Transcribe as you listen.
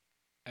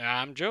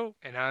I'm Joe.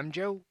 And I'm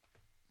Joe.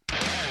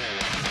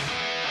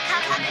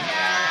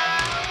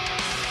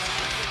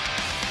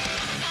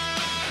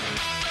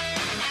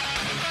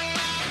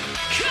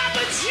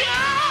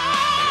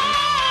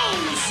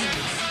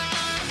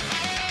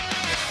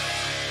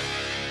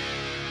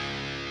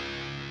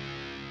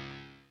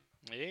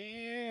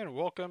 And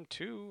welcome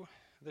to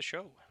the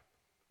show.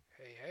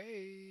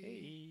 Hey.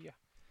 Hey.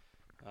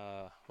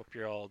 Hope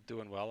you're all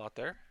doing well out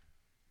there.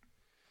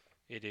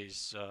 It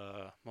is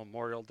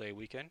Memorial Day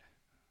weekend,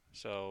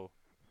 so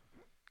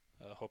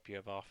hope you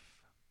have off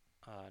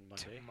on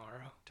Monday.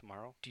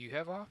 Tomorrow. Do you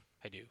have off?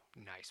 I do.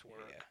 Nice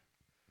work.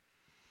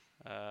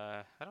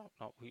 Yeah. I don't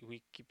know.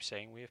 We keep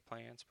saying we have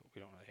plans, but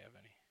we don't really have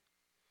any.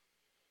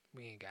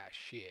 We ain't got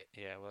shit.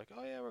 Yeah, we're like,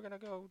 oh yeah, we're gonna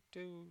go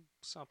do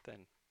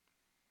something.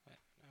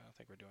 I don't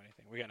think we're doing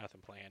anything. We got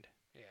nothing planned.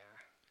 Yeah.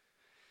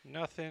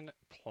 Nothing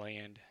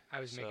planned. I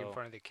was making So-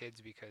 fun of the kids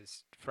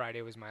because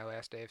Friday was my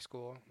last day of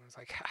school. I was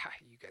like, ha,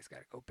 you guys got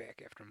to go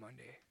back after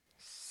Monday.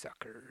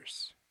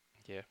 Suckers.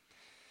 Yeah.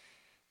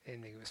 They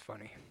didn't think it was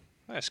funny.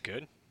 That's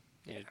good.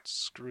 Yeah.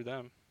 Screw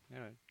them.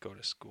 Go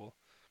to school.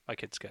 My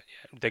kids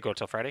they go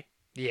till Friday.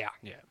 Yeah.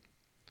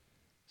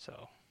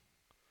 So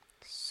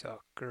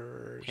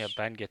Suckers. yeah,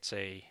 Ben gets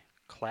a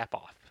clap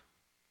off.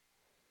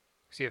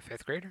 Is he a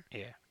fifth grader?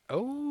 Yeah.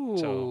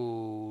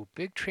 Oh,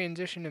 big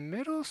transition to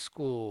middle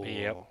school.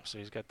 Yep. So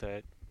he's got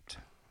that.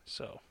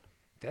 So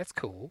That's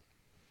cool.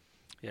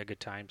 yeah, good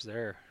times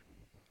there.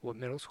 What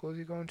middle school is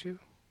he going to?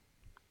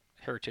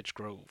 Heritage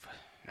Grove.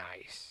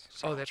 Nice.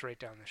 So- Oh, that's right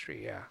down the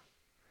street, yeah.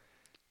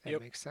 That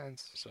Yep. makes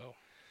sense. So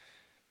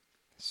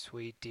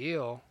Sweet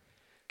deal.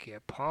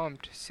 Get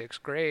pumped.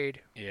 Sixth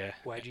grade. yeah.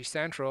 YG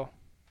Central.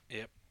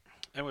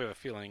 And we have a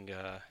feeling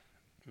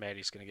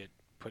Maddie's gonna get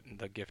put in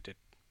the gifted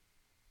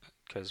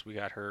because we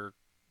got her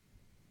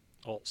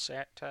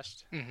alt-sat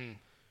test. Mm-hmm.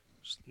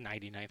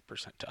 99th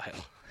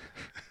percentile.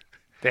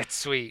 That's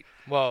sweet.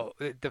 Well,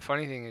 the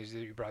funny thing is that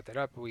you brought that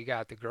up. We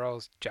got the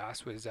girls.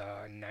 Joss was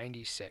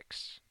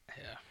 96.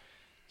 Yeah.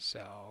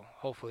 So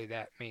hopefully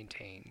that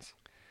maintains.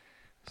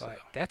 But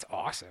So, that's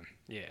awesome.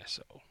 yeah.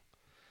 So.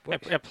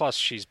 What- And plus,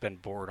 she's been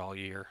bored all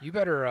year. You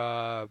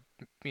better,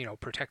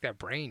 protect that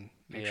brain.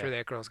 Make Yeah. sure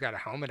that girl's got a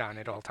helmet on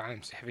at all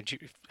times.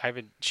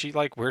 She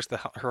like wears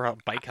her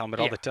bike helmet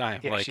all Yeah. the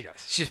time. Yeah, like she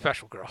does. She's a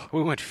special girl.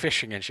 we went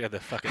fishing and she had the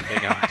fucking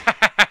thing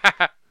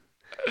on.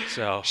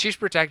 So She's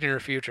protecting her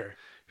future.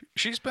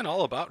 she's been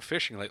all about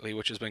fishing lately,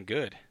 which has been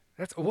good.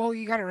 Well,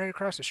 you got it right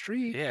across the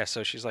street. Yeah.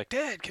 So she's like,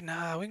 Dad, can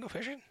we go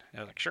fishing? I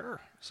was like,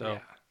 sure. So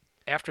Yeah.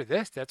 After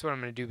this, that's what I'm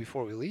going to do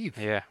before we leave.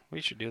 yeah, we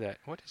should do that.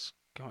 What is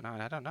going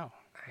on? I don't know.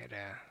 I had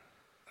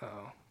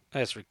oh.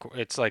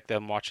 It's like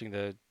them watching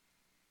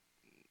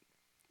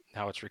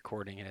how it's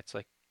recording and it's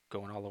like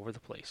going all over the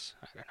place.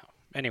 I don't know.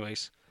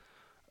 Anyways,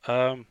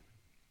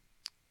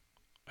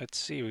 let's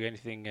see. We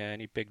got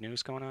any big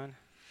news going on?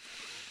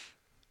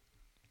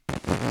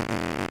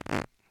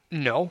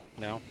 No.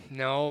 No.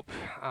 Nope.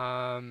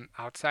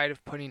 Outside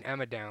of putting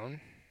Emma down,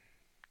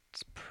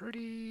 it's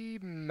pretty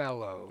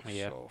mellow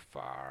Yeah. so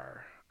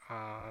far.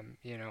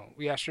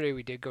 Yesterday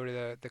we did go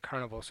to the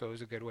carnival, so it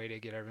was a good way to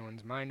get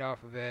everyone's mind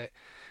off of it.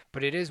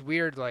 But it is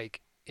weird,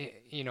 like,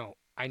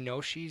 I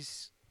know she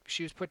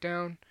was put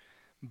down,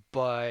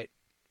 but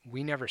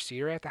we never see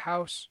her at the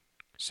house,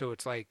 so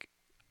it's like,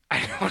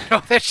 I don't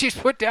know that she's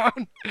put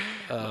down.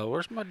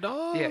 Where's my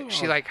dog? Yeah,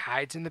 she like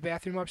hides in the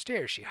bathroom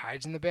upstairs. She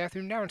hides in the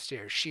bathroom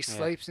downstairs. She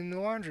sleeps in the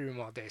laundry room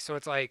all day. So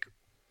it's like,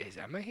 is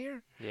Emma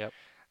here? Yep.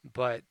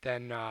 But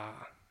then,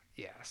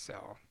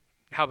 so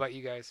how about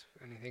you guys?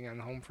 Anything on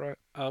the home front?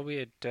 We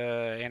had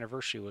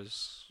anniversary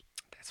was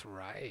That's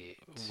right.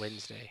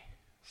 Wednesday.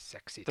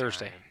 Sexy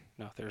Thursday. time.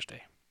 No,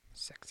 Thursday.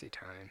 Sexy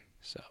time.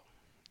 So,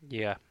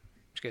 yeah.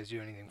 Did you guys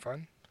do anything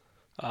fun?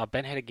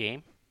 Ben had a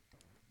game,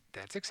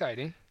 That's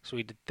exciting. so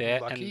we did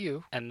that. Lucky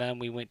you. And then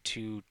we went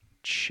to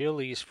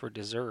Chili's for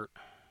dessert.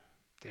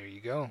 There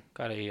you go.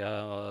 Got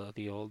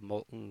the old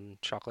molten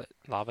chocolate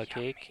lava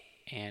cake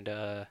and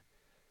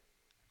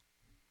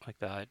like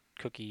the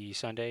cookie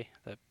sundae,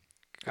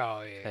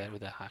 Oh, yeah.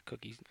 with the hot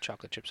cookie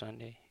chocolate chip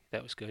sundae.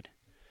 That was good.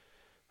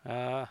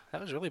 That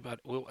was really about.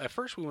 Well, at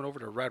first we went over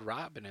to Red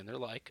Robin and they're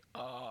like,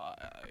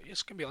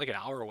 it's gonna be like an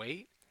hour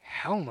wait.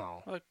 Hell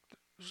no. Like,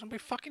 there's nobody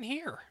fucking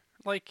here.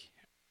 Like,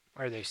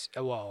 Are they,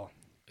 well,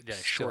 yeah,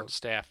 Still-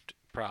 short-staffed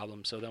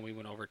problem. So then we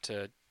went over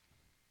to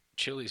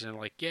Chili's and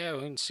they're like, yeah, we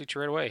can seat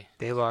you right away.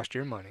 they lost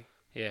your money.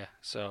 Yeah.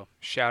 So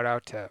Shout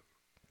out to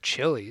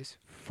Chili's.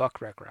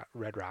 Fuck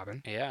Red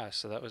Robin. yeah.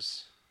 So that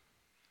was.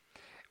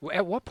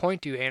 At what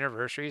point do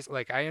anniversaries,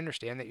 like, I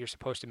understand that you're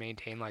supposed to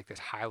maintain like this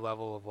high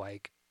level of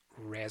like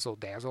razzle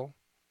dazzle.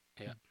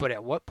 Yeah. But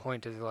at what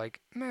point is it like,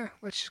 meh,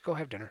 let's just go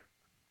have dinner.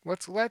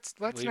 Let's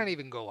We- not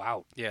even go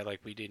out. Yeah,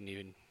 like we didn't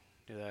even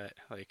do that.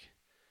 Like,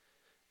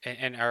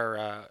 and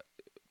our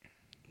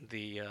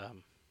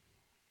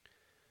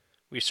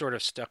we sort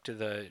of stuck to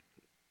the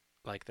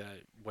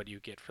what do you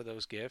get for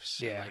those gifts?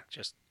 and, Yeah. like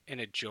just in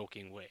a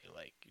joking way,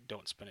 like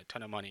don't spend a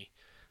ton of money.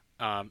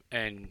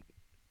 And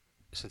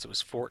since it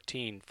was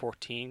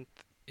 14th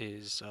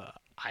is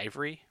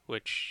ivory,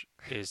 which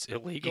is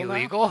illegal.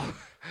 Illegal?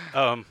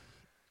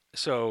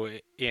 So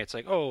yeah, it's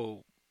like,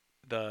 oh,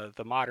 the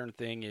modern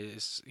thing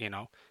is,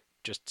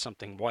 just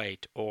something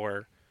white,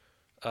 or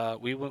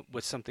we went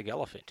with something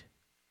elephant.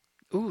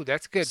 Ooh,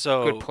 that's good. Good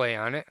So play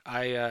on it.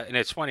 and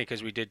it's funny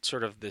because we did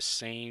sort of the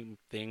same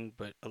thing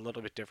but a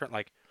little bit different.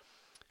 Like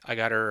I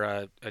got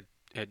her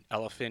an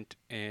elephant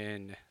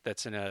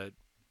that's in a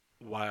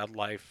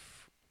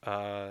wildlife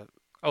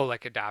Oh,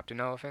 like adopt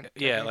an elephant?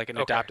 yeah, like an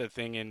Okay. adopted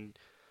thing in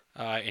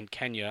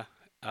Kenya,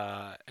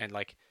 and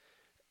like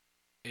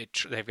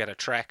they've got a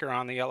tracker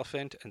on the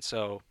elephant, and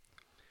so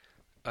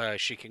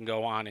she can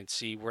go on and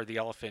see where the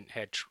elephant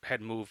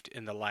had moved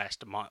in the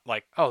last month,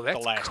 like Oh, the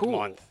that's last cool.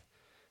 month.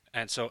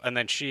 And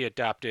then she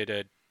adopted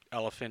an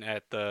elephant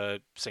at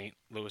the St.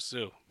 Louis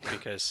Zoo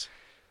because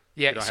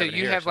we Yeah, don't so have any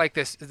you here. have So like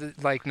this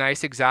like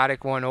nice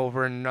exotic one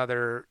over in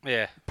another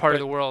yeah, part of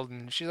but the world,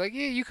 and she's like,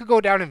 "Yeah, you could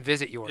go down and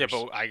visit yours." yeah,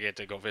 but I get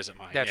to go visit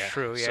mine. That's Yeah.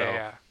 true. Yeah, So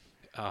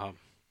yeah.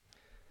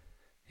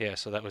 yeah,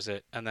 so that was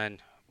it. And then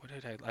what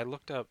did I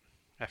looked up?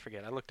 I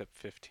forget. I looked up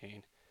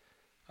 15.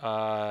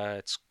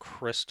 It's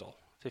Crystal.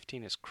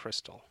 15 is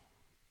Crystal.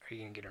 Are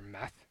you gonna get her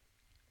meth?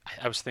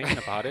 I was thinking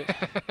about it.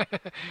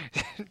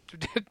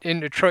 In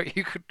Detroit,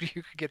 you could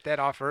get that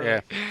off early.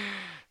 Yeah.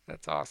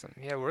 That's awesome.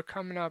 Yeah, we're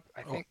coming up.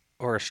 I think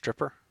Or a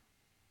stripper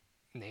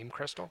name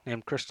Crystal.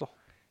 named Crystal.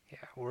 Yeah,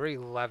 we're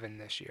 11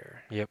 this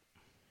year. Yep.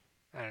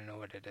 I don't know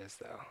what it is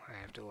though. I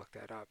have to look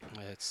that up.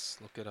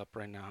 Let's look it up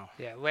right now.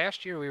 Yeah,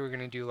 last year we were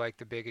gonna do like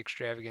the big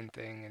extravagant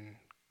thing and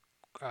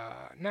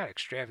not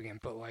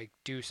extravagant, but like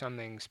do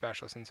something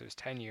special since it was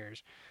 10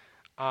 years.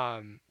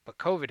 But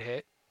COVID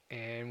hit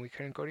and we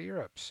couldn't go to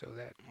Europe, so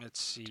that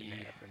Let's see.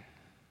 didn't happen.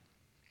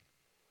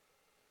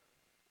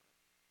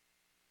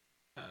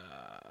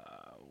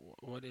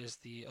 What is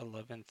the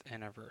 11th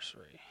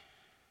anniversary?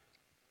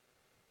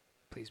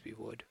 Please be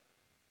wood.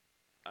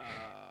 Uh,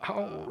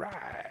 All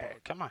right.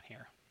 Come on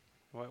here.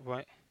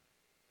 What?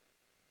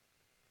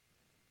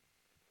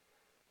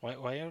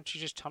 Why don't you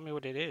just tell me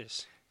what it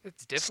is?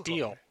 It's difficult.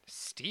 Steel.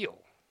 Steel.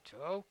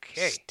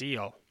 Okay.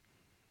 Steel.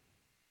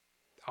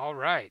 All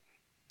right.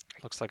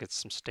 Looks like it's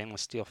some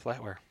stainless steel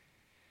flatware.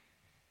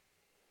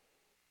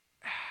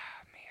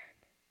 Ah, man.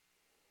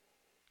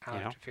 I'll You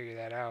have know? to figure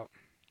that out.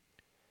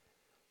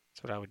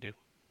 That's what I would do.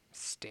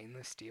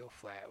 Stainless steel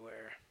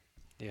flatware.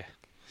 Yeah.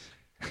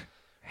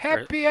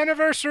 Happy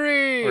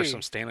anniversary! Or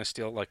some stainless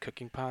steel like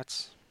cooking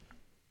pots.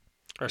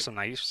 Or some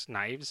knives.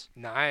 Knives.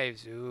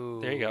 Ooh.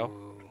 There you go.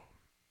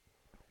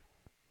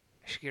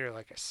 I should get her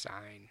like a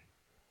sign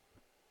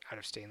out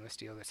of stainless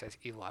steel that says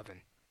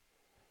 11.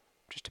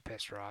 Just to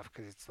piss her off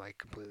because it's like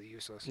completely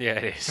useless. Yeah,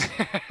 it is.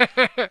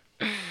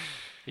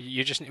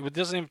 It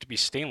doesn't have to be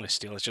stainless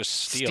steel. It's just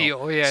steel.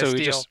 Steel, yeah, So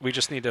steel. we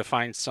just need to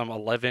find some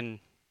 11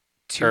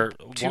 Two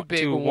big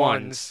two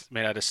ones.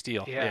 made out of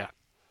steel. Yeah.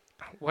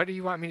 What do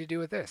you want me to do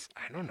with this?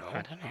 I don't know.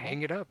 I don't know.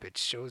 Hang it up. It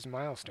shows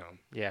milestone.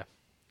 Yeah.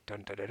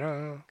 Dun dun dun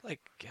dun.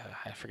 Like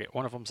I forget.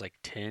 One of them's like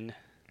tin.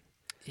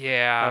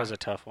 Yeah. That was a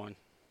tough one.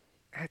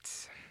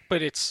 That's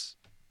But it's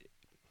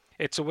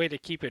a way to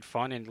keep it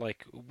fun and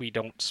like we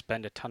don't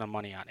spend a ton of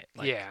money on it.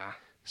 Like, yeah.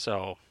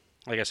 So,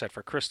 like I said,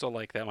 for Crystal,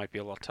 like that might be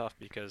a little tough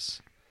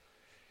because,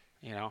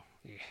 You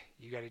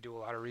got to do a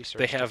lot of research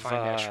they to have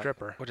find that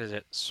stripper. what is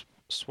it,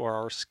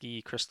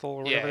 Swarovski crystal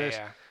or Yeah, whatever it is.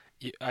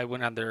 yeah. I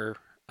went on their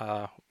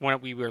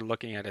when we were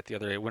looking at it the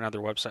other day. I went on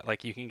their website.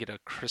 Like you can get a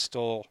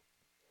crystal,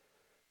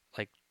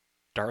 like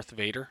Darth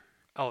Vader,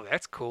 Oh,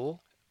 that's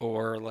cool.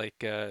 or like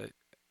the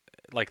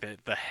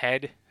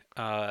head.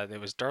 There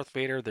was Darth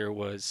Vader. There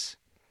was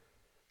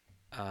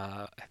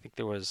I think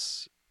there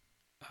was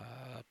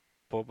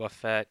Boba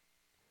Fett,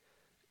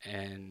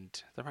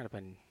 and there might have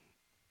been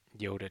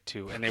Yoda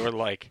too, and they were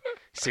like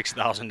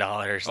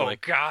 $6,000. Oh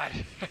Like God.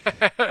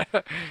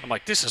 I'm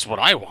like, this is what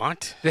I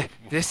want.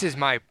 This is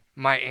my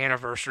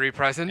anniversary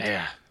present.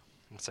 Yeah.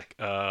 It's like,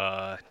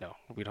 no,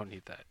 we don't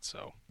need that.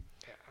 So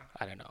Yeah.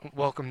 I don't know.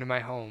 Welcome to my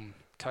home.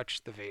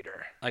 Touch the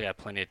Vader. I got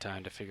plenty of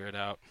time to figure it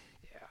out.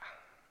 Yeah.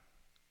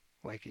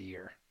 Like a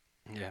year.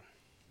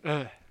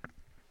 Yeah.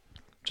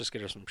 Just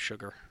get her some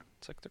sugar.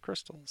 It's like the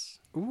crystals,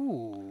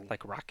 Ooh.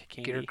 like rock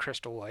candy. Get her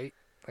Crystal Light,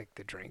 like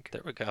the drink.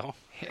 There we go.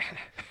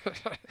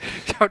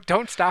 Yeah.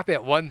 Don't stop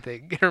at one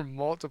thing. Get her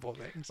multiple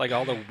things. It's like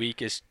all the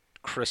weakest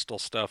crystal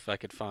stuff I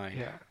could find.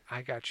 Yeah.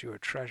 I got you a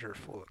treasure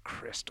full of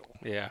crystal.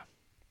 Yeah.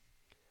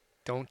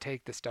 Don't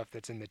take the stuff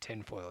that's in the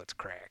tinfoil. It's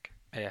crack.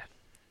 Yeah.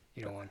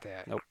 You don't want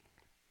that. Nope.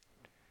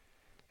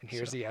 And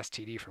here's So- the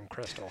STD from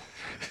Crystal.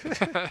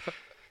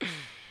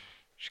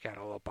 She got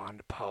all up on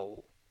the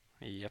pole.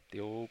 Yep, the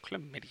old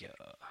chlamydia.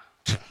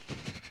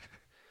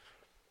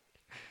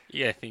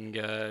 Yeah, I think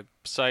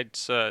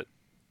besides, oh,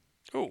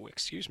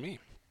 excuse me,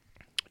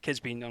 kids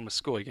being done with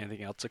school, you got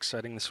anything else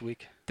exciting this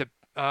week?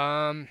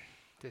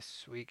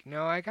 This week,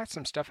 no, I got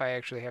some stuff I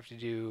actually have to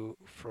do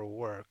for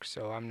work,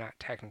 so I'm not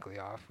technically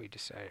off. We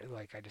decided,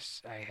 like,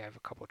 I have a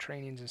couple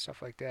trainings and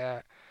stuff like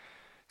that,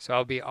 so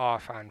I'll be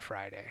off on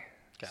Friday.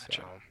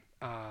 Gotcha.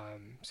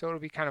 So it'll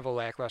be kind of a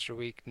lackluster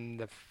week, and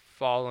the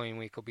following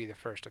week will be the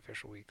first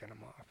official week that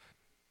I'm off.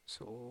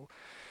 So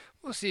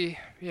we'll see.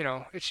 You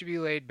know, it should be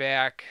laid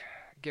back.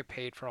 Get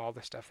paid for all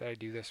the stuff that I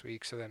do this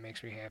week, so that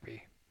makes me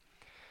happy.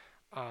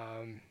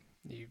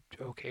 You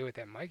okay with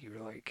that mic? You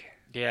were like,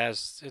 Yeah,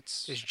 it's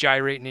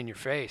gyrating in your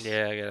face.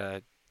 Yeah,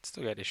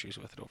 still got issues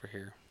with it over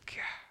here.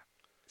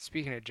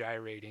 Speaking of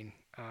gyrating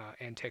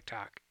and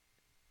TikTok,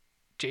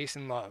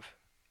 Jason Love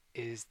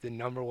is the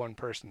number one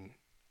person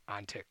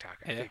on TikTok,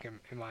 I think,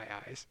 in my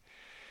eyes.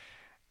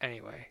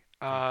 Anyway,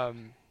 you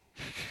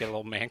get a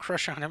little man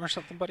crush on him or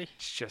something, buddy?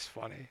 It's just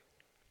funny.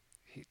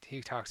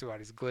 He talks about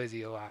his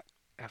glizzy a lot.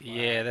 FYI.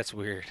 Yeah, that's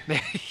weird.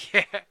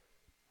 Yeah.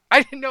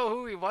 I didn't know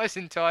who he was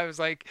until I was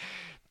like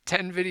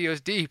 10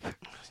 videos deep.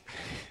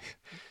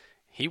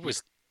 He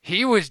was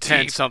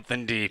 10 deep.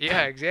 Something deep.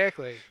 Yeah,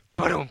 exactly.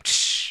 Boom.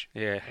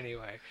 Yeah.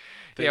 Anyway.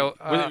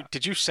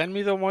 Did you send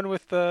me the one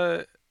with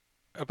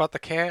about the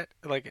cat?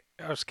 Like,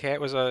 his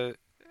cat was a...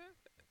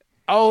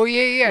 Oh,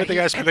 yeah. The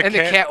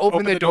cat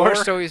opened the door,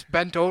 so he's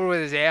bent over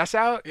with his ass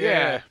out?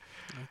 Yeah.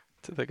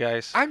 To the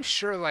guys. I'm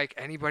sure, like,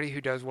 anybody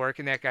who does work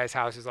in that guy's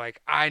house is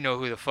like, I know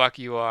who the fuck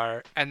you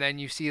are. And then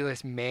you see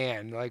this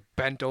man, like,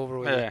 bent over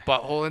with his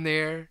butthole in the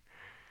air.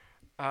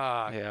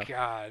 Oh, yeah.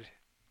 God.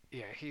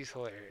 Yeah, he's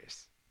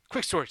hilarious.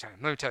 Quick story time.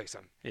 Let me tell you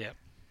something. Yeah.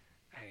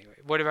 Anyway,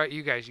 what about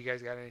you guys? You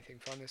guys got anything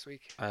fun this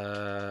week?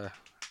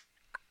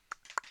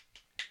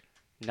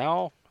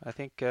 No. I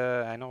think,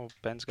 I know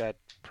Ben's got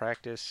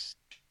practice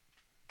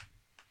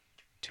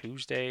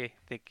Tuesday.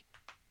 I think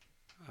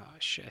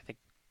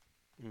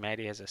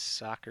Maddie has a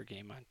soccer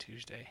game on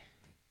Tuesday.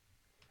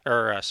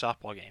 Or a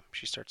softball game.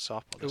 She starts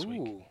softball this week.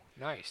 Ooh,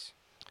 nice.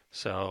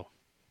 So,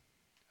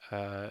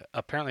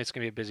 apparently it's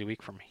going to be a busy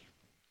week for me.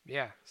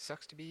 Yeah,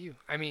 sucks to be you.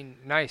 I mean,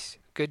 nice.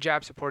 Good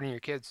job supporting your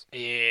kids.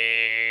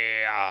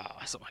 Yeah,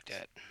 something like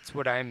that.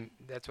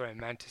 That's what I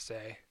meant to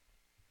say.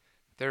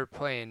 They're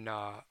playing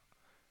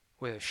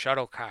with a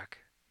shuttlecock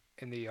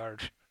in the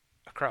yard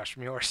across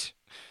from yours.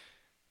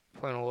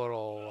 Playing a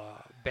little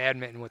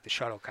badminton with the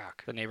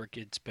shuttlecock. The neighbor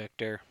kids back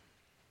there.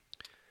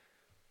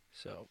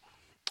 So,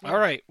 all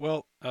right.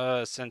 Well,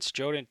 since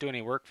Joe didn't do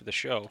any work for the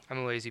show, I'm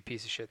a lazy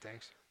piece of shit.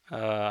 Thanks.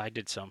 I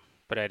did some,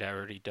 but I'd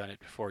already done it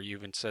before you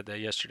even said that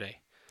yesterday.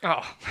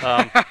 Oh,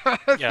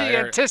 the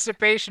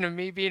anticipation of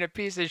me being a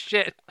piece of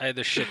shit. I had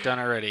the shit done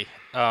already.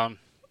 And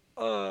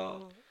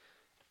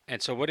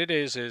so what it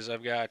is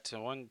I've got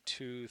 1,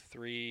 2,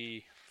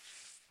 3,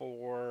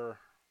 4,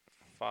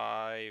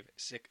 5,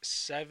 6,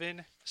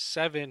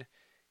 7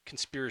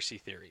 conspiracy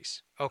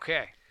theories.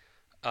 Okay.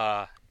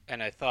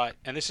 And I thought,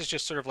 and this is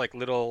just sort of like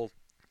little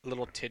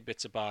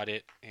tidbits about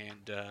it,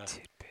 and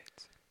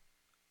tidbits.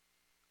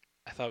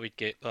 I thought we'd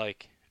get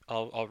like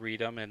I'll read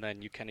them, and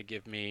then you kind of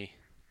give me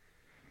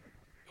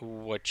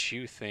what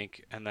you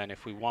think, and then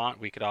if we want,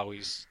 we could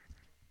always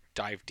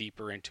dive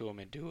deeper into them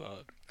and do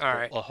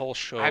a whole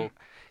show.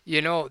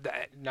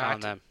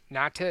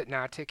 Not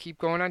to keep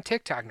going on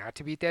TikTok, not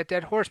to beat that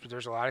dead horse, but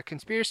there's a lot of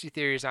conspiracy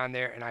theories on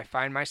there, and I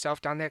find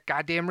myself down that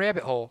goddamn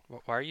rabbit hole.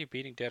 Why are you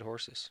beating dead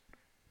horses?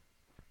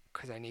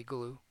 Because I need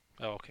glue.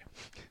 Oh, okay.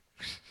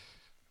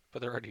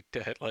 But they're already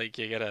dead. Like,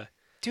 you gotta...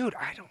 Dude,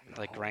 I don't know.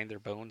 Like, grind their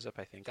bones up,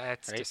 I think.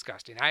 That's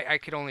disgusting. I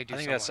could only do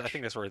so much. I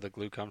think that's where the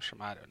glue comes from.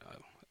 I don't know.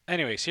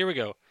 Anyways, here we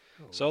go.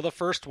 Oh. So the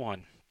first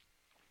one,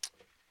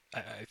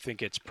 I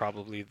think it's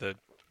probably the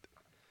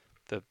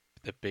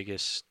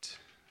biggest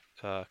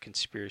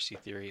conspiracy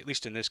theory, at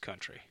least in this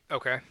country.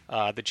 Okay.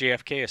 The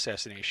JFK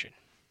assassination.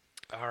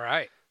 All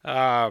right.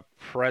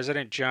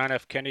 President John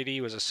F. Kennedy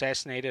was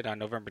assassinated on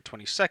November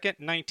 22nd,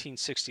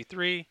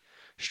 1963,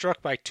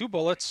 struck by 2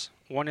 bullets,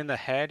 one in the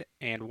head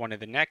and one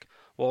in the neck,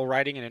 while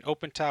riding in an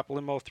open-top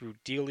limo through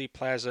Dealey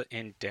Plaza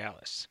in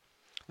Dallas.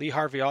 Lee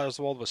Harvey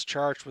Oswald was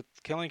charged with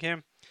killing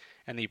him,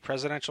 and the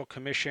Presidential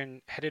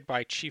Commission, headed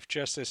by Chief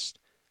Justice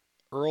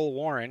Earl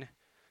Warren,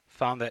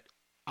 found that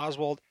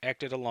Oswald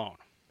acted alone.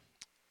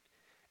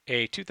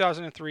 A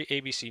 2003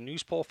 ABC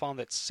News poll found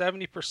that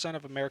 70%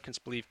 of Americans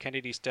believe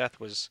Kennedy's death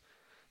was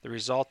the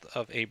result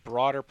of a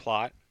broader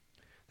plot.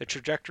 The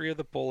trajectory of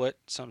the bullet,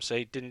 some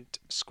say, didn't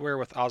square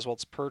with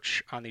Oswald's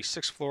perch on the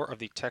 6th floor of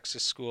the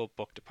Texas School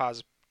Book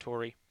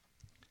Depository.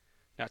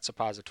 Not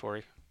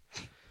suppository.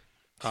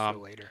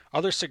 Later.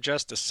 Others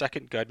suggest a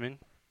second gunman,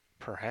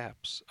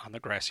 perhaps on the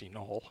grassy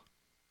knoll.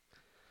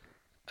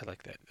 I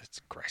like that.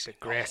 It's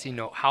grassy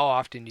knoll. How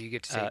often do you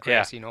get to say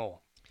grassy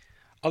knoll?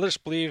 Others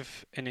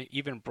believe in an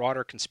even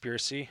broader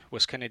conspiracy.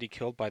 Was Kennedy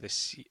killed by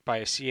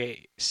a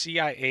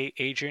CIA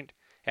agent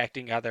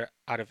acting either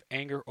out of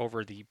anger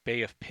over the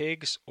Bay of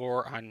Pigs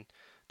or on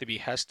the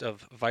behest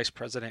of Vice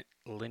President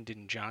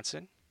Lyndon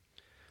Johnson?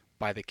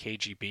 By the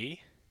KGB,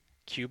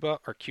 Cuba,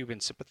 or Cuban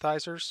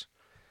sympathizers?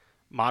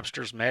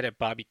 Mobsters mad at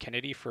Bobby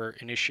Kennedy for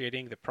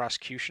initiating the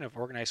prosecution of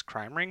organized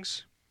crime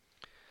rings?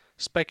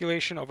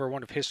 Speculation over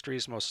one of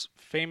history's most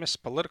famous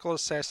political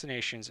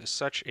assassinations is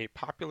such a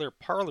popular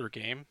parlor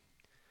game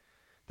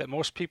that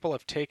most people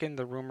have taken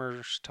the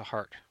rumors to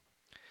heart.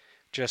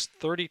 Just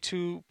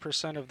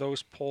 32% of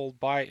those polled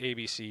by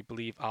ABC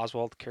believe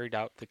Oswald carried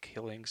out the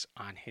killings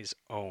on his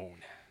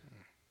own.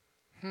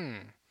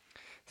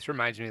 This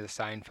reminds me of the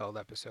Seinfeld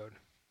episode.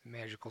 the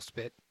magical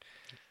spit.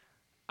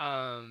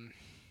 My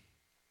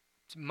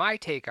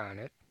take on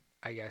it,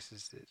 I guess,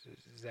 is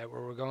that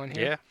where we're going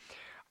here?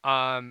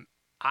 Yeah.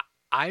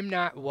 I'm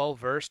not well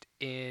versed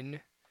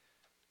in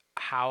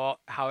how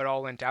it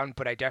all went down,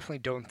 but I definitely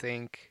don't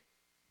think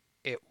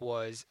it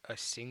was a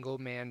single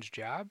man's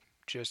job,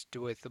 just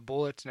with the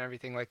bullets and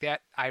everything like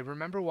that. I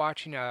remember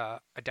watching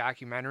a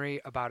documentary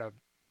about a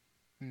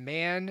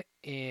man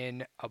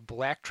in a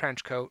black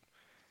trench coat,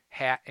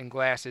 hat, and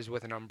glasses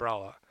with an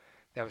umbrella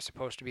that was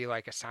supposed to be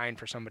like a sign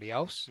for somebody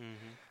else.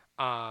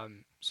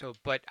 Mm-hmm.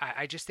 But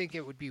I just think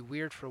it would be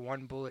weird for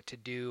one bullet to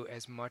do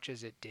as much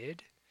as it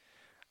did.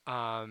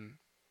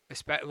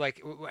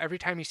 Like every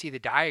time you see the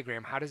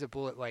diagram, how does a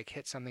bullet like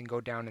hit something,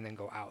 go down, and then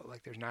go out?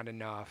 Like there's not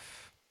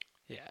enough.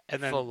 Yeah,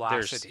 and then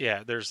velocity.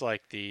 there's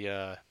like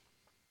the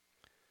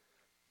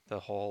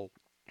whole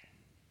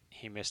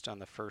he missed on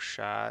the first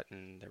shot,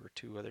 and there were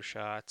two other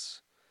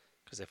shots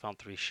because they found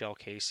 3 shell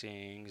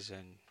casings,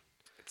 and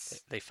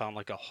they found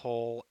like a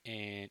hole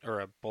in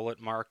or a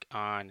bullet mark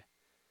on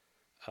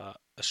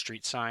a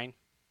street sign.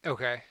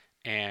 Okay.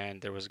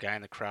 And there was a guy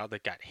in the crowd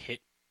that got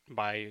hit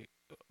by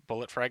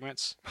bullet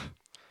fragments.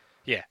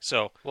 Yeah,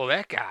 so well,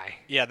 that guy.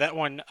 Yeah, that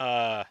one.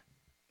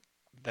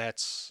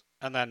 That's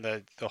and then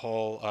the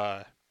whole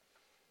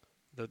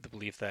the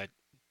belief that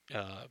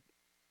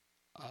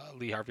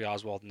Lee Harvey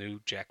Oswald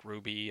knew Jack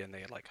Ruby, and they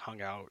had like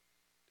hung out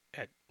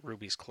at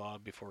Ruby's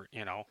club before,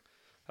 a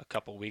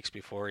couple weeks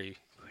before he.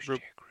 Who's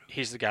Jack Ruby?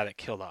 He's the guy that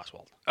killed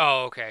Oswald.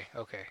 Oh, okay.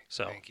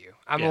 So thank you.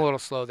 I'm a little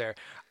slow there.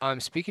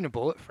 Speaking of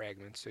bullet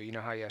fragments, so you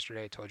know how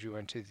yesterday I told you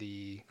went to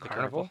the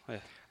carnival?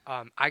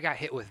 Yeah. I got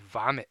hit with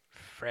vomit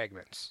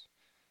fragments.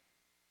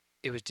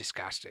 It was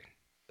disgusting.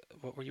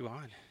 What were you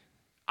on?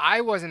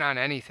 I wasn't on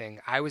anything.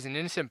 I was an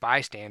innocent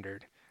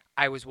bystander.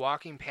 I was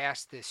walking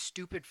past this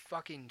stupid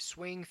fucking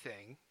swing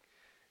thing,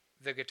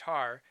 the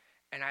guitar,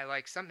 and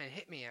something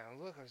hit me, and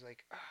I was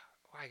like,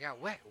 oh, I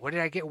got wet. What did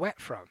I get wet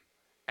from?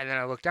 And then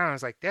I looked down, and I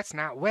was like, that's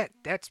not wet.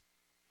 That's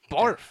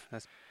barf.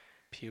 That's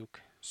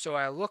puke. So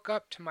I look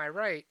up to my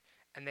right,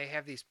 and they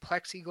have these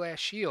plexiglass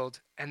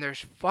shields, and there's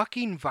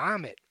fucking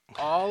vomit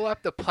all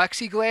up the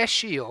plexiglass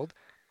shield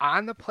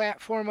on the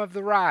platform of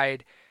the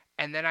ride.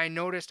 And then I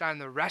noticed on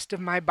the rest of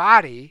my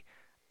body,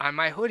 on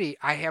my hoodie,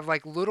 I have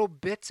like little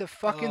bits of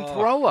fucking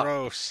throw up.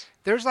 Gross.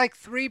 There's like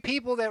 3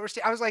 people that were.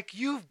 I was like,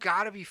 you've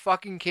got to be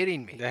fucking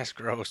kidding me. That's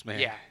gross, man.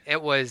 Yeah,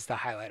 it was the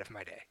highlight of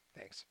my day.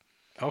 Thanks.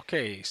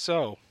 Okay,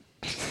 so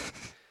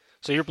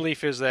your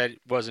belief is that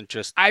it wasn't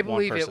just I one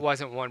believe person. it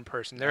wasn't one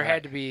person. There All had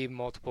right. to be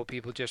multiple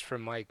people just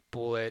from like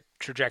bullet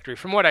trajectory,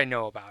 from what I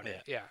know about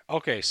it. Yeah.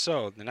 Okay,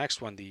 so the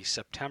next one, the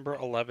September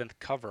 11th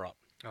cover-up.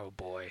 Oh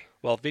boy.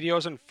 While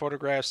videos and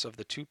photographs of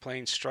the 2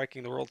 planes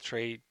striking the World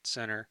Trade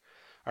Center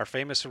are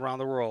famous around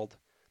the world,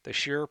 the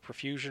sheer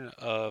profusion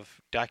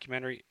of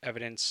documentary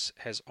evidence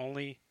has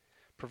only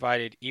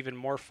provided even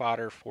more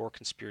fodder for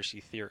conspiracy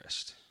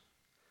theorists.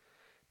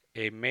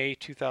 A May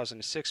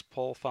 2006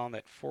 poll found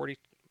that 42%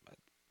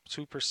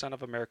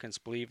 of Americans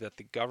believe that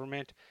the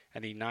government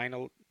and the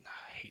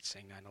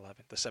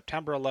the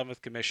September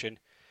 11th Commission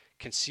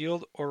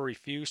concealed or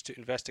refused to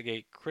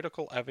investigate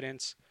critical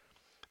evidence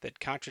that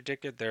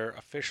contradicted their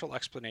official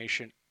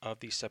explanation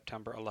of the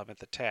September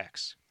 11th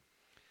attacks.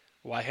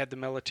 Why had the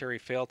military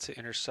failed to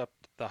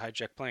intercept the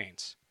hijacked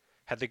planes?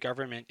 Had the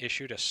government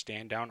issued a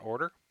stand-down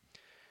order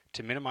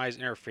to minimize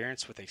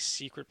interference with a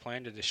secret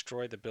plan to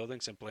destroy the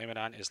buildings and blame it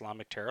on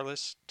Islamic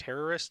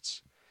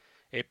terrorists?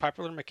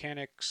 Popular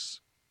Mechanics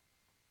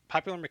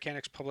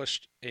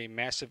published a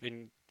massive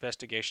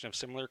investigation of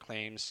similar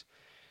claims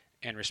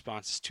and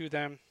responses to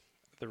them.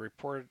 The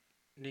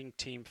reporting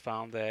team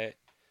found that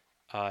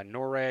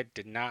NORAD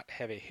did not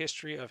have a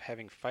history of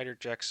having fighter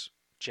jets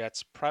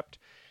prepped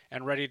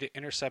and ready to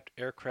intercept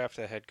aircraft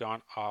that had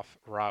gone off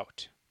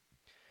route.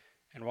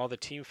 And while the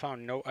team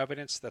found no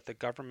evidence that the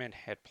government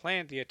had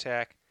planned the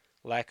attack,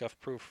 lack of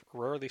proof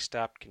rarely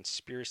stopped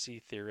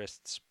conspiracy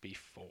theorists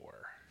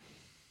before.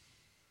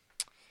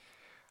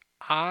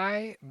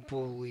 I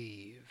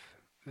believe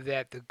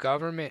that the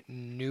government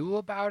knew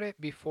about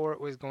it before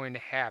it was going to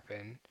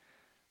happen,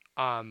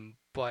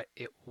 but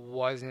it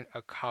wasn't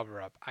a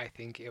cover-up. I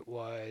think it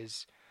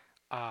was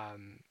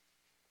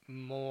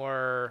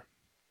more.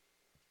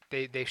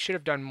 They should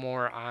have done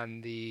more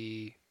on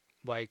the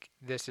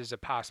this is a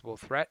possible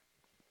threat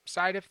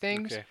side of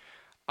things.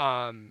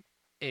 Okay.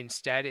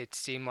 Instead, it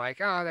seemed like,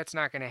 oh, that's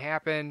not going to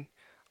happen.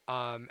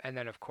 And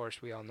then, of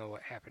course, we all know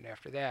what happened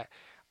after that.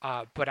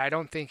 But I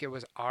don't think it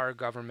was our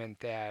government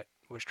that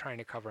was trying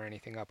to cover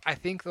anything up. I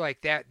think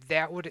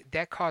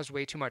that caused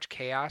way too much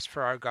chaos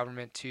for our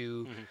government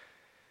to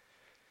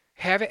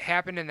have it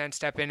happen and then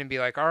step in and be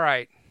like, all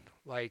right,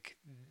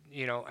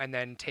 and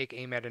then take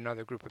aim at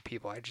another group of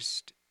people.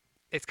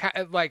 It's kind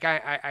of like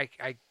I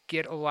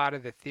get a lot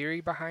of the theory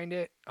behind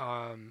it,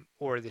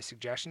 or the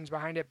suggestions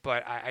behind it,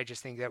 but I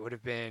just think that would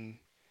have been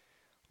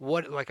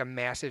a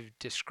massive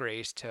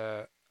disgrace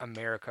to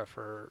America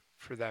for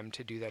them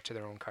to do that to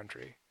their own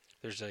country.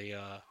 There's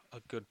a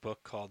good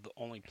book called The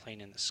Only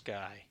Plane in the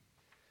Sky,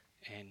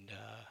 and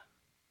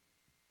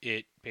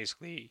it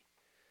basically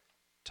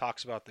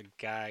talks about the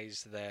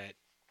guys that,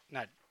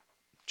 not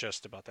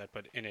just about that,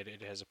 but in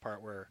it has a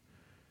part where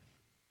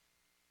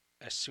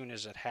as soon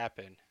as it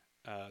happened,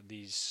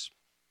 these,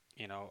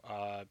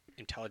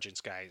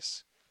 intelligence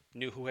guys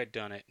knew who had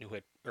done it,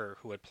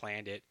 who had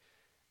planned it,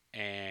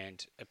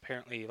 and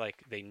apparently,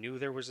 like, they knew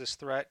there was this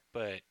threat,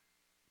 but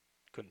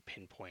couldn't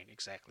pinpoint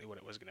exactly what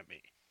it was going to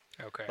be.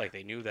 Okay. Like,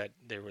 they knew that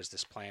there was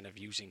this plan of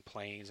using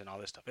planes and all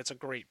this stuff. It's a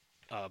great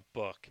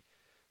book.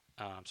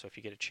 So if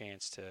you get a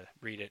chance to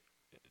read it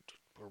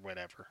or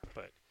whatever,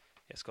 but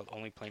it's called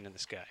Only Plane in the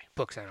Sky.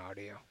 Books on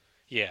audio.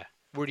 Yeah.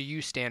 Where do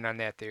you stand on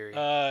that theory?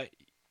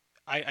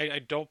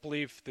 I don't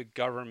believe the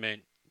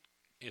government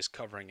is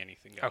covering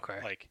anything up.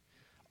 Okay. Like,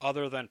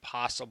 other than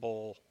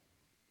possible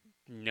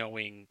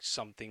knowing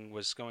something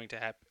was going to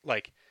happen,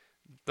 like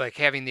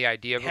having the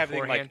idea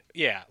beforehand.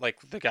 Like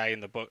the guy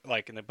in the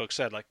book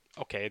said, like,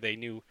 okay, they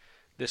knew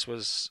this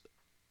was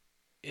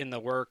in the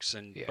works,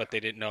 but they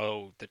didn't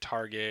know the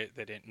target.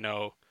 They didn't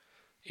know,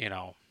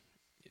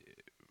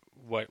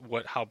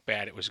 how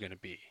bad it was going to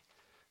be.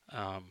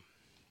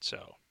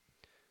 So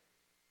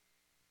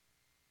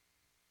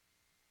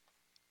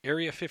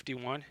Area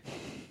 51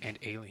 and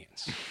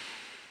aliens.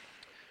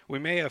 We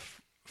may have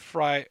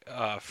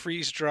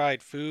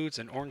freeze-dried foods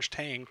and orange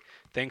tang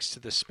thanks to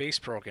the space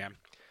program,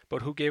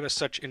 but who gave us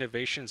such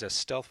innovations as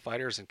stealth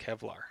fighters and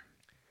Kevlar?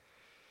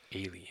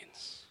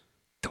 Aliens.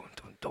 Dun,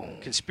 dun,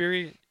 dun.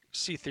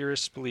 Conspiracy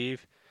theorists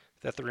believe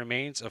that the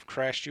remains of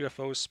crashed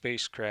UFO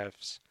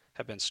spacecrafts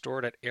have been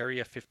stored at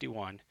Area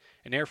 51,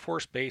 an Air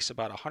Force base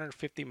about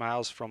 150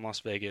 miles from Las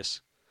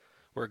Vegas,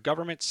 where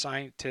government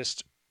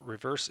scientists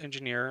reverse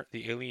engineer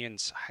the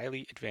aliens'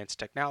 highly advanced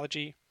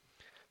technology.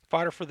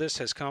 Fodder for this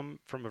has come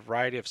from a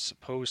variety of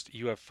supposed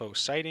UFO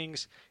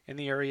sightings in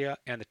the area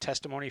and the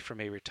testimony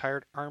from a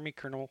retired Army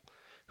colonel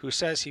who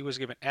says he was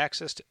given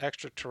access to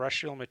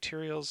extraterrestrial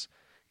materials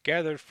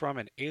gathered from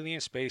an alien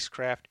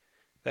spacecraft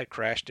that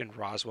crashed in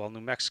Roswell,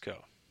 New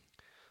Mexico.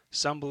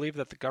 Some believe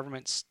that the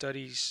government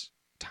studies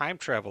time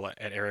travel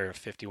at Area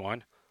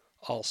 51,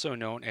 also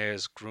known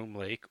as Groom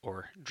Lake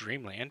or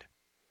Dreamland.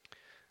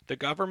 The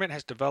government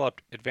has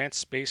developed advanced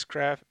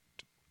spacecraft,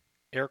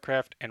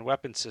 aircraft, and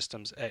weapon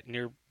systems at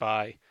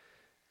nearby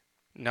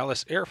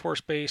Nellis Air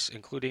Force Base,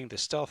 including the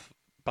stealth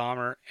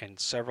bomber and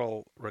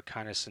several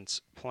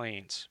reconnaissance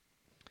planes.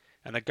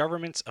 And the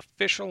government's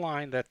official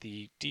line that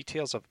the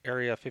details of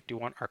Area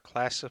 51 are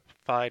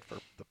classified for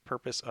the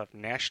purpose of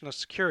national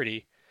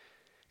security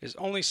is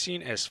only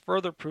seen as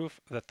further proof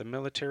that the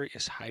military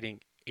is hiding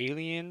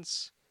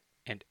aliens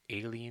and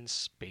alien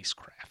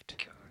spacecraft.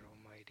 God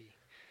almighty.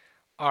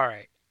 All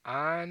right.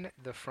 On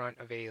the front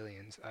of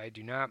aliens, I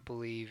do not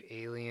believe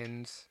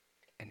aliens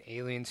and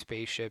alien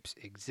spaceships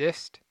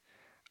exist.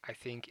 I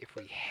think if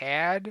we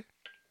had...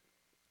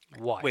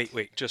 What?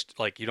 Wait. Just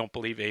like you don't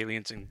believe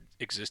aliens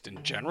exist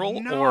in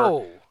general? No.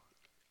 Or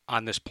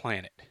on this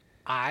planet?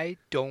 I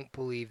don't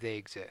believe they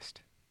exist.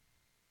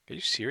 Are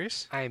you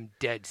serious? I am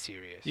dead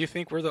serious. You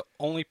think we're the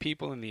only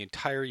people in the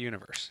entire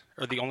universe?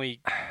 Or the only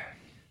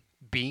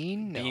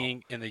being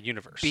in the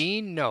universe?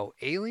 No.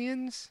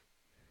 Aliens?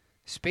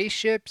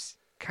 Spaceships?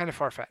 Kind of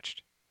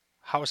far-fetched.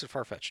 How is it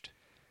far-fetched?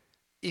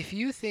 If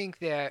you think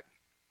that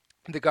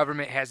the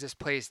government has this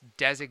place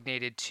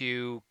designated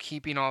to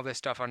keeping all this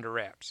stuff under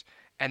wraps,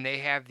 and they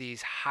have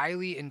these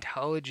highly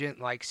intelligent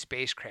like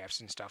spacecrafts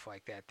and stuff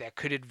like that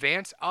could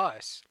advance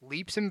us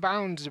leaps and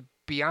bounds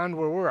beyond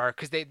where we are,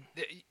 because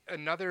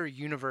another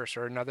universe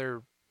or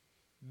another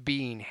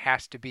being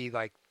has to be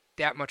like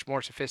that much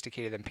more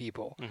sophisticated than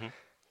people. Mm-hmm.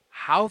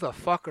 How the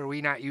fuck are we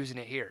not using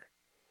it here?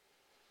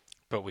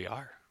 But we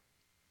are.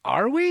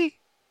 Are we?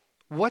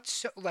 What's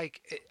so,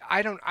 like,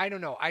 I don't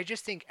know. I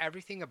just think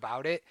everything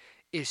about it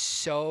is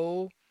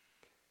so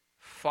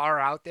far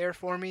out there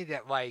for me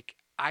that, like,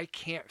 I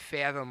can't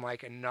fathom,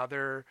 like,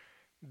 another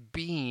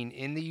being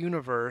in the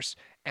universe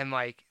and,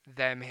 like,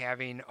 them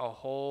having a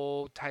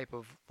whole type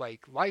of,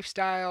 like,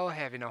 lifestyle,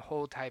 having a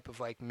whole type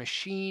of, like,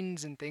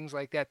 machines and things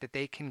like that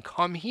they can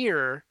come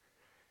here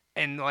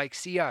and, like,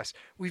 see us.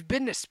 We've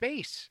been to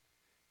space.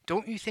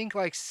 Don't you think,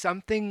 like,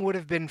 something would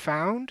have been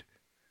found?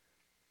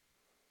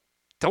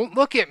 Don't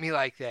look at me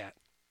like that.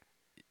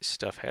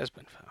 Stuff has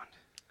been found.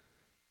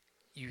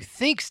 You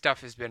think stuff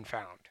has been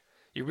found.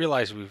 You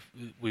realize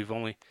we've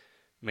only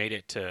made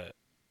it to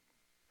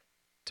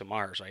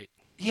Mars, right?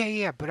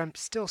 Yeah, but I'm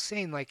still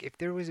saying, like, if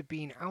there was a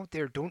being out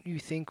there, don't you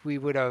think we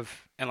would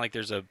have... And, like,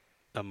 there's a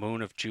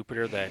moon of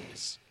Jupiter that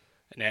is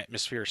an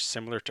atmosphere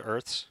similar to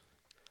Earth's.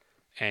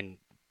 And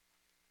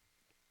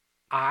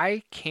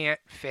I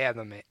can't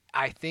fathom it.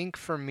 I think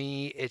for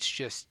me, it's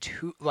just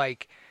too,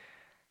 like...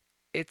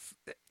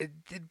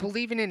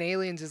 Believing in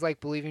aliens is like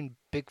believing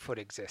Bigfoot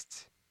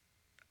exists.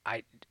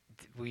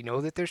 We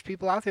know that there's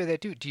people out there that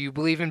do. Do you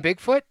believe in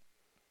Bigfoot?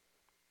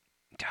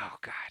 Oh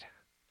God,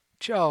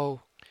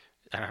 Joe.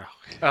 I don't know.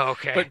 Oh,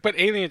 okay. But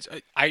aliens,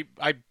 I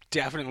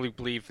definitely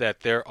believe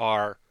that there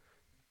are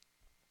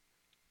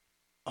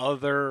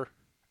other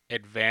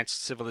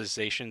advanced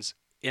civilizations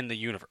in the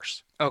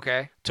universe.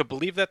 Okay. To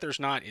believe that there's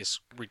not is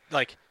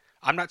like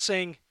I'm not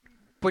saying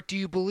But do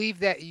you believe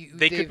that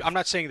they could. I'm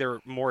not saying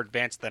they're more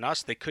advanced than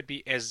us. They could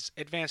be as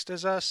advanced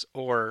as us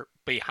or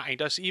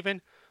behind us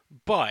even.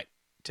 But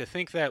to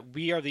think that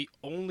we are the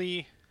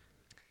only,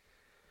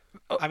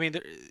 Oh, I mean,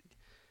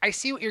 I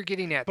see what you're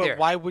getting at but there.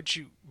 why would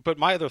you? But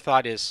my other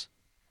thought is,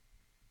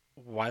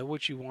 why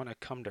would you want to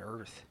come to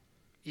Earth?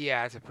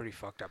 Yeah, it's a pretty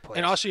fucked up place.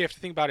 And also, you have to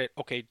think about it.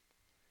 Okay,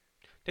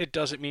 it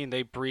doesn't mean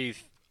they breathe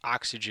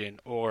oxygen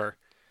or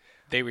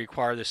they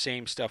require the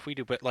same stuff we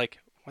do. But like,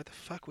 why the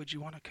fuck would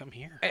you want to come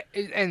here?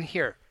 And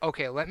here,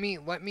 okay, let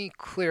me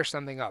clear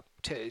something up.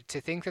 To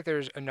think that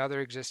there's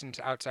another existence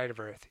outside of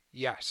Earth,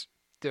 yes,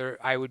 there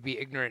I would be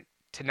ignorant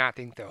to not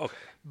think though. Okay.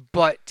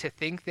 But to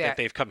think that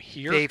they've come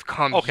here. they've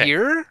come Okay.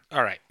 here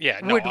All right. Yeah.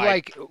 No. would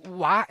like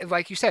why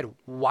like you said,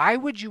 why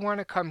would you want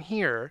to come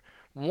here?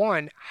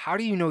 One, how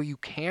do you know you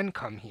can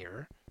come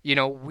here? You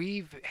know,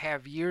 we've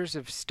have years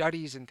of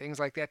studies and things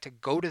like that to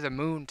go to the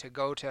moon, to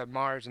go to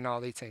Mars, and all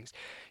these things.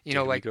 You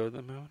know, Did like we go to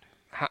the moon?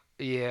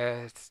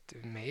 yeah,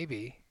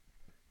 maybe.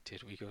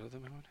 Did we go to the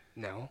moon?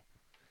 No,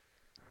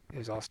 it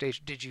was all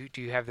staged.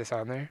 Do you have this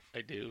on there?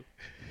 I do.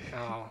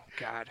 Oh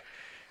God,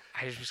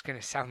 I was just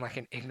gonna sound like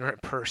an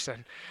ignorant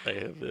person. I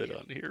have it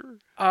on here.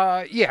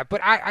 Yeah,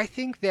 but I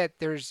think that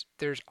there's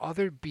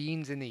other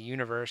beings in the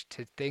universe.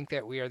 To think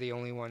that we are the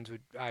only ones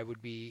I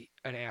would be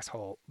an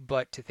asshole.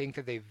 But to think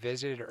that they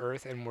visited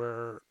Earth and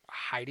we're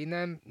hiding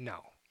them, no,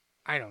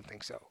 I don't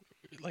think so.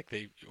 Like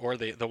the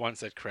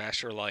ones that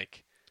crash are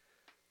like.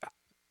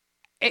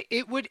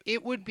 It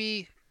would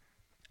be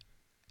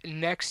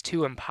next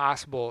to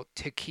impossible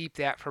to keep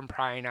that from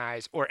prying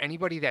eyes or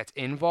anybody that's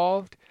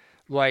involved.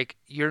 Like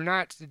you're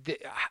not.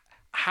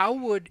 How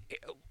would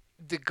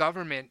the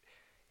government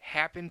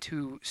happen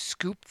to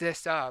scoop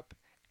this up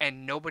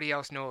and nobody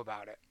else know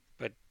about it?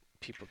 But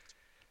people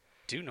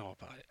do know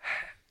about it.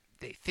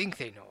 They think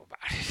they know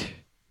about it.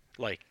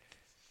 Like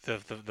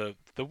the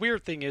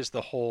weird thing is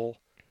the whole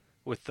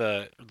with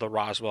the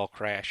Roswell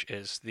crash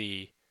is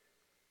the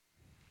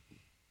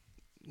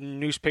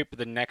newspaper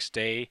the next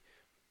day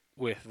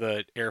with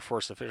the Air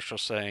Force official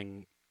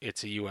saying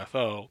it's a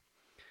UFO,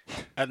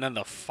 and then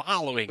the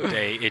following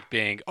day it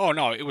being, oh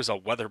no, it was a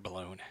weather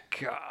balloon.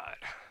 God.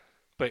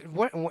 But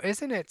what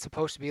isn't it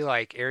supposed to be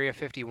like Area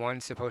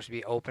 51 supposed to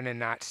be open and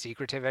not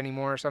secretive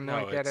anymore or something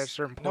like that at a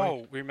certain point?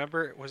 No,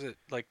 remember, was it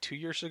like 2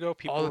 years ago?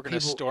 People were going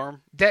to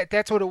storm.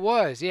 That's what it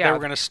was. Yeah, they were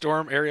going to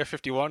storm Area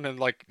 51 and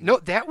like. No,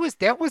 that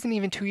wasn't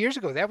even 2 years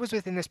ago. That was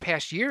within this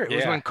past year. It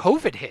was when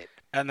COVID hit.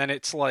 And then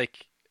it's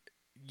like,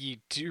 you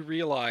do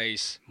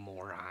realize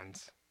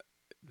morons.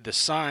 The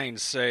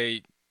signs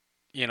say,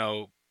 you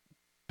know,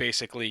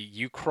 basically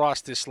you cross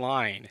this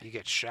line, you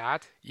get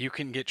shot. You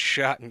can get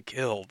shot and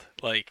killed.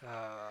 Like,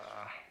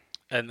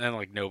 and then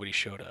like nobody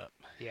showed up.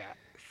 Yeah.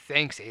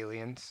 Thanks,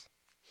 aliens.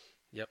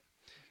 Yep.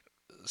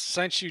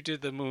 Since you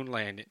did the moon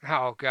landing.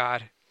 Oh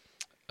God.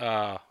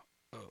 The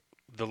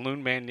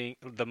moon landing.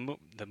 The moon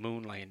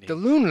landing. The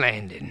moon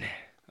landing.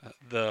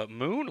 The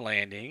moon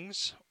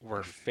landings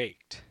were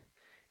faked.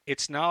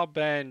 It's now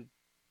been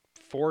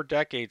 4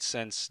 decades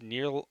since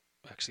Neil.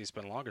 Actually, it's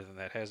been longer than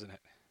that, hasn't it?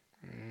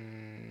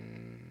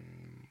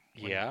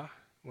 Yeah.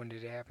 When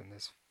did it happen?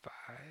 This 5?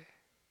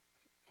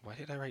 Why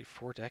did I write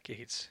 4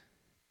 decades?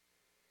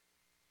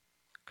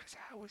 Because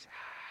I was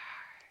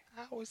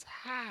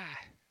high.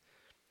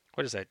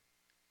 What is that?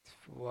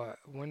 What?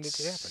 When did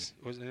it happen?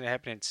 Wasn't it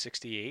happen in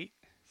 68?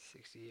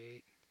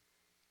 68.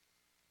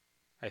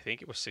 I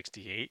think it was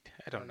 68.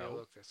 I don't know.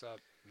 Look this up.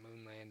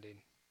 Moon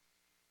landing.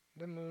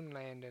 The moon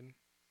landing.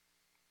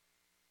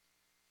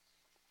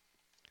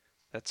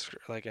 That's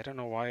like, I don't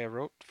know why I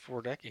wrote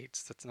 4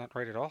 decades. That's not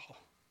right at all.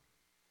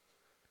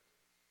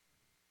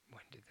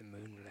 When did the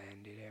moon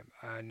land?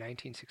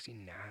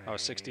 1969. Oh,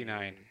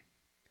 69.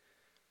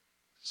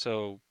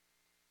 So,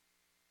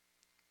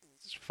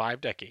 it's 5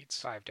 decades.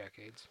 5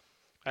 decades.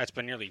 That's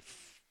been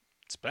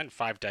it's been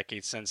 5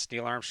 decades since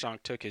Neil Armstrong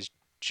took his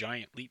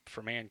giant leap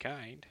for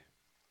mankind.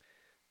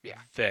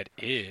 Yeah. That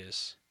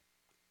is,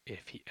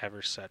 if he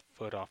ever set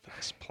foot off of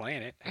this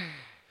planet.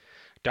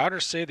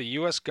 Doubters say the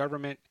U.S.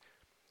 government,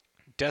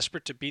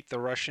 desperate to beat the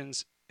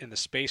Russians in the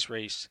space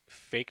race,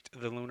 faked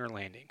the lunar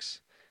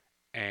landings.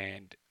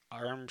 And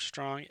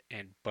Armstrong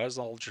and Buzz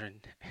Aldrin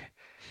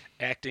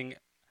acting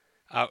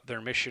out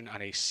their mission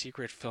on a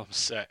secret film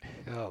set.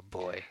 Oh,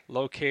 boy.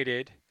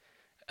 Located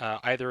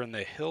either in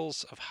the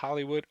hills of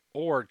Hollywood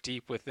or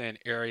deep within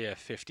Area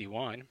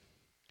 51.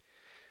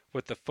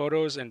 With the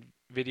photos and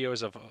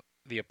videos of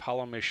the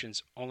Apollo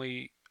missions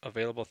only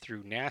available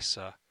through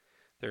NASA,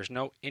 there's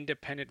no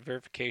independent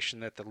verification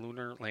that the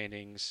lunar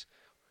landings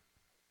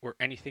were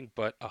anything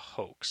but a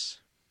hoax.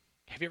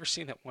 Have you ever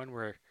seen that one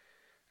where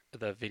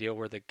the video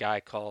where the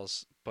guy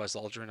calls Buzz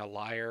Aldrin a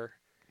liar?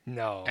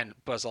 No. And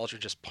Buzz Aldrin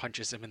just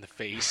punches him in the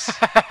face?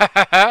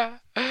 I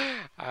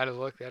had to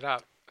look that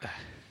up.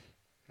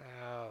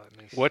 Let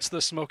me see. What's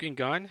the smoking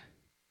gun?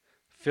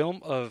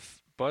 Film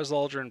of Buzz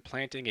Aldrin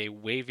planting a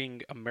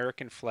waving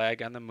American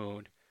flag on the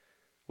moon,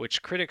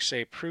 which critics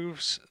say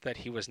proves that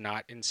he was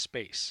not in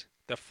space.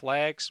 The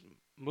flag's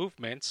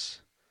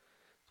movements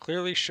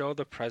clearly show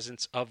the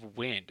presence of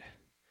wind,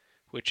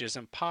 which is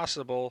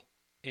impossible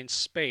in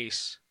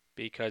space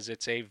because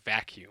it's a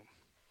vacuum.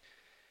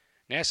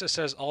 NASA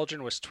says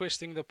Aldrin was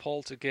twisting the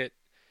pole to get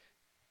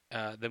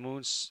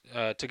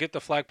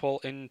the flagpole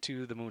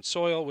into the moon's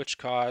soil, which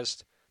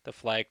caused the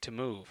flag to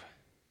move.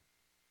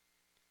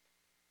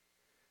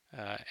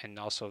 And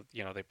also,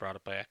 they brought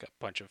up back a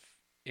bunch of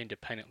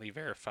independently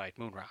verified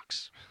moon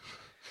rocks.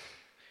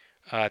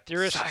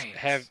 Theorists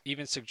have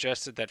even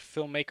suggested that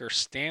filmmaker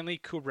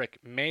Stanley Kubrick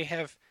may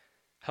have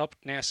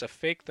helped NASA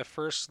fake the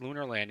first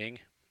lunar landing,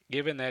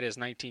 given that his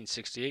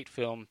 1968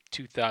 film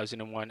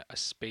 2001: A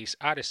Space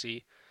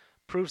Odyssey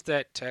proves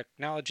that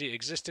technology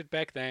existed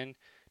back then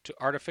to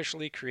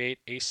artificially create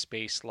a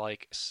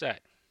space-like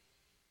set.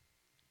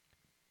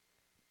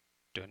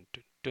 Dun,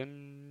 dun,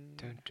 dun.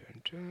 Dun,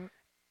 dun, dun.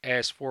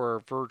 As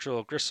for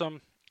Virgil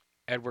Grissom,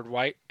 Edward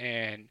White,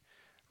 and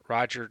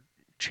Roger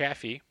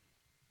Chaffee,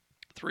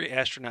 3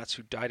 astronauts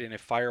who died in a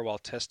fire while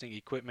testing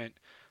equipment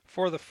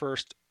for the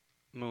first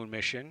moon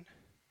mission,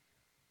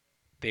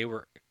 they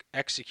were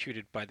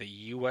executed by the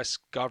U.S.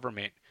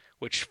 government,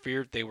 which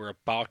feared they were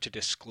about to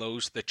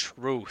disclose the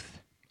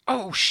truth.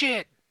 Oh,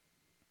 shit!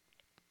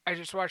 I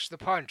just watched The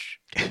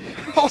Punch.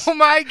 Oh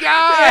my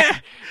god! Yeah.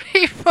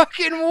 He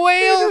fucking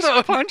wailed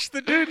him! Punched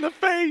the dude in the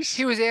face!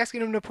 He was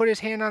asking him to put his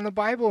hand on the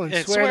Bible and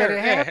swear that it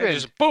happened.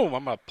 Just boom,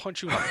 I'm gonna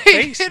punch you in the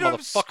face, hit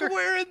motherfucker. Him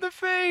square in the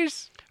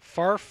face!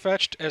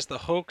 Far-fetched as the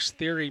hoax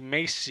theory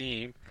may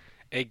seem,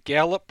 a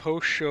Gallup poll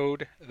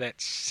showed that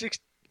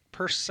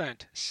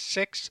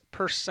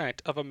 6%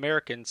 of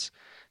Americans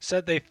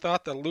said they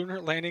thought the lunar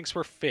landings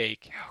were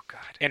fake. Oh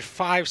god. And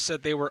 5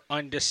 said they were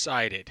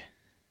undecided.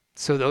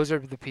 So those are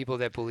the people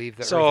that believe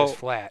the Earth is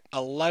flat.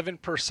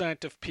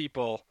 11% of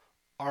people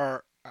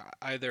are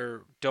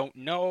either don't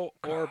know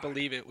or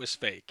believe it was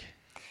fake.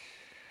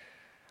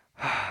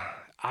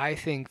 I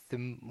think the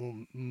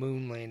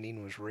moon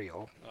landing was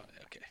real. Oh,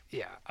 okay.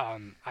 Yeah.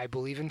 I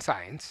believe in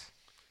science.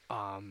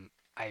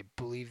 I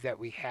believe that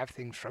we have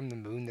things from the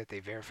moon that they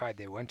verified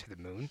they went to the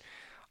moon.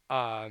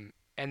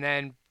 And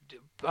then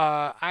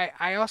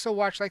I also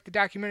watched the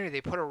documentary. They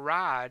put a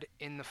rod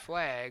in the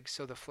flag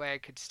so the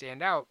flag could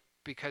stand out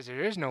because there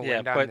is no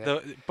wind on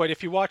it. But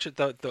if you watch it,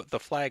 the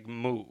flag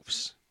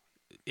moves.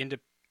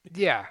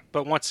 Yeah.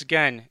 But once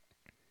again,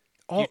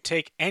 you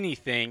take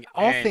anything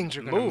all and things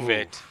are gonna move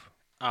it.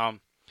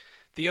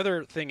 The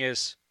other thing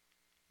is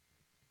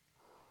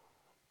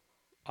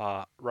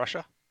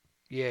Russia.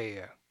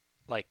 Yeah.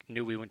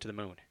 Knew we went to the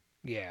moon.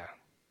 Yeah.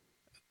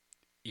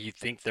 You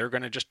think they're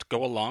going to just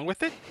go along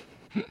with it?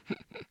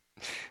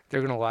 They're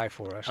going to lie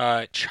for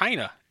us.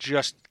 China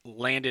just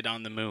landed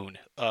on the moon.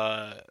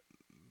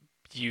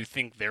 You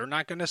think they're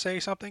not going to say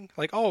something?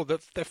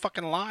 They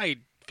fucking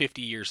lied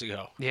 50 years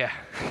ago. Yeah.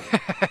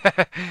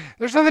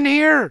 There's nothing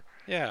here.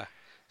 Yeah.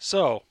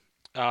 So,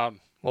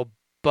 well,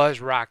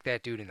 Buzz rocked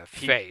that dude in the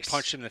face.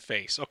 Punched him in the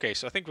face. Okay,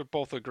 so I think we're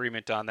both in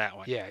agreement on that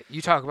one. Yeah,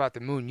 you talk about the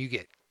moon, you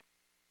get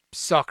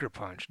sucker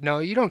punched. No,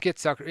 you don't get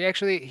sucker.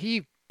 Actually,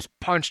 he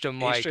punched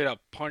him he straight up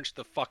punched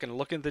the fucking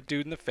look at the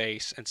dude in the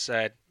face and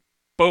said,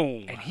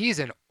 boom. And he's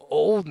an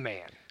old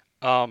man.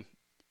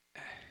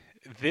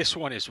 This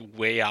one is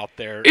way out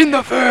there. In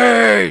the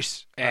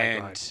face!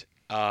 And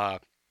I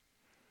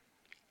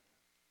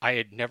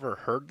had never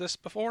heard this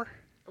before.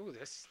 Oh,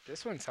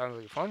 this one sounds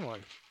like a fun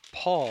one.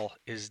 Paul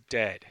is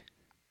dead.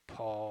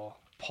 Paul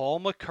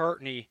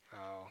McCartney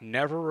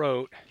never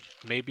wrote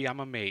Maybe I'm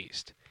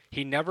Amazed.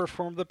 He never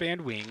formed the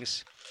band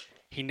Wings.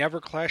 He never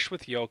clashed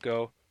with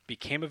Yoko,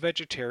 became a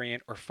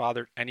vegetarian, or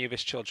fathered any of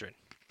his children.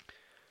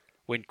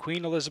 When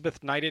Queen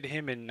Elizabeth knighted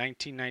him in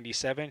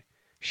 1997,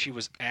 she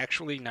was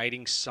actually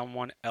knighting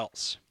someone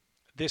else.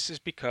 This is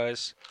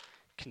because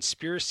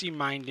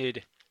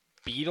conspiracy-minded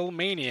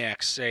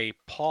Beatlemaniacs say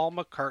Paul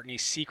McCartney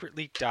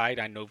secretly died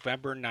on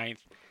November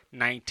 9th,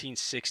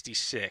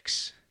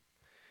 1966.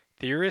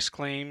 Theorists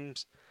claim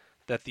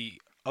that the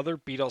other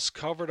Beatles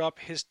covered up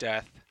his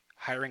death,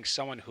 hiring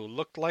someone who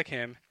looked like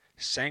him,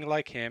 sang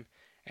like him,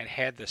 and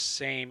had the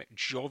same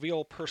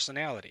jovial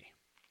personality.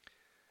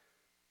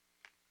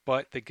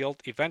 But the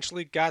guilt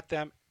eventually got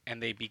them,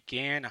 and they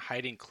began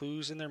hiding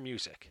clues in their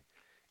music.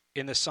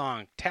 In the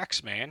song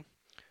Taxman,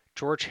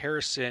 George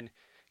Harrison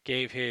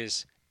gave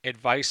his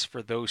advice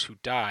for those who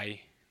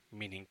die,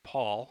 meaning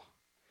Paul.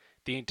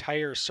 The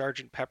entire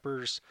Sgt.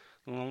 Pepper's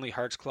Lonely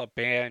Hearts Club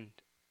Band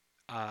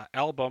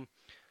album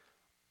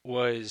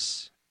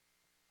was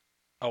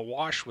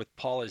awash with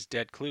Paul as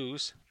dead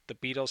clues. The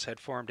Beatles had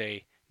formed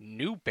a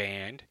new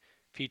band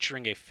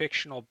featuring a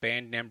fictional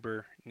band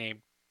member named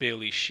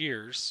Billy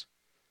Shears,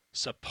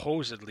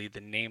 supposedly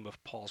the name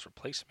of Paul's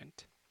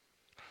replacement.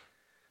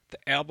 The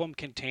album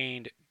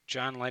contained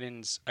John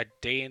Lennon's A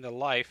Day in the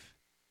Life,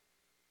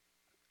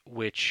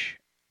 which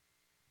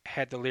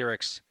had the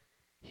lyrics,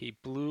 "He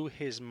blew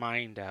his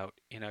mind out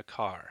in a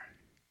car."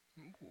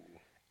 Ooh.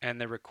 And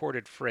the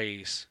recorded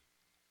phrase,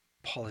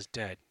 "Paul is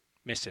dead,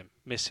 miss him,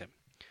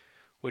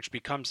 which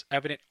becomes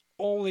evident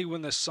only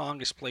when the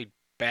song is played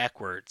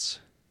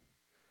backwards.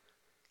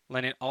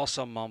 Lennon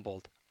also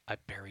mumbled, "I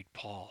buried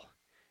Paul,"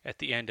 at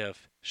the end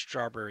of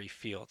Strawberry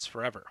Fields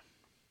Forever.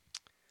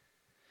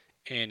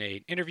 In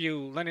an interview,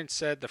 Lennon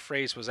said the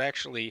phrase was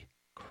actually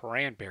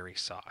cranberry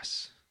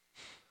sauce.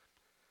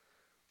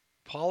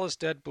 Paul is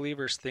Dead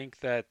believers think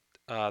that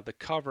the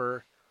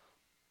cover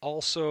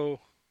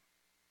also.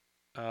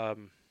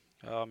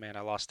 Oh man,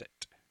 I lost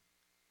it.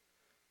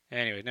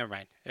 Anyway, never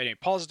mind. Anyway,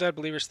 Paul is Dead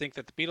believers think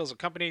that the Beatles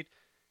accompanied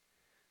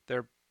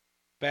their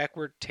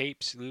backward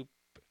tapes, loop,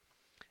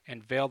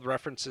 and veiled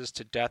references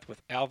to death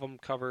with album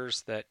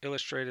covers that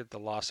illustrated the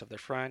loss of their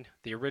friend.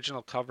 The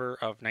original cover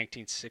of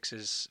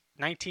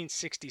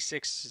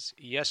 1966's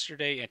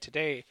Yesterday and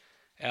Today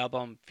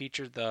album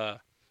featured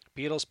the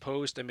Beatles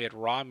posed amid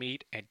raw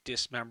meat and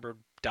dismembered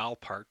doll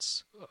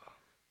parts,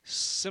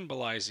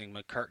 symbolizing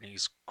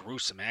McCartney's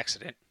gruesome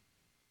accident.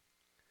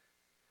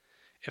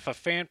 If a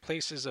fan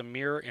places a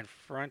mirror in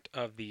front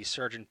of the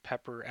Sgt.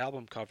 Pepper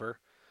album cover,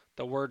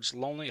 the words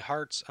Lonely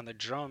Hearts on the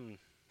drums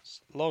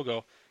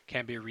logo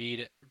can be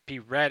read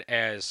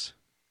as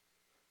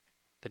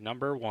the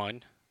number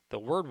 1, the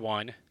word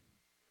 1,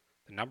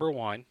 the number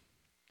 1,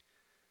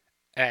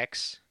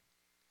 X,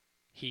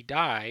 he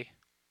die,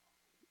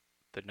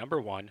 the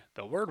number 1,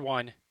 the word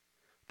 1,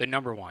 the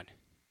number 1.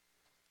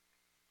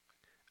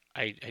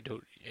 I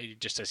don't, it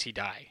just says he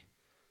die.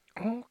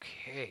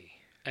 Okay.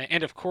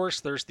 And of course,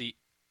 there's the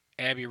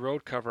Abbey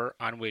Road cover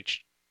on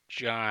which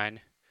John,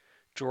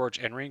 George,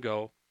 and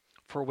Ringo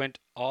forwent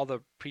all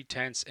the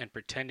pretense and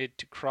pretended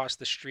to cross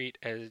the street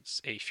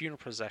as a funeral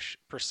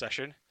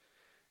procession.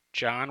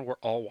 John wore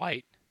all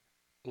white,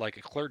 like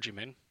a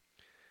clergyman.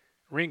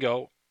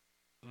 Ringo,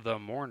 the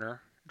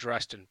mourner,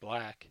 dressed in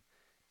black.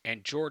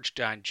 And George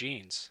donned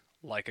jeans,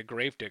 like a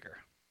gravedigger.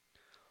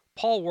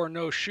 Paul wore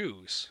no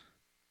shoes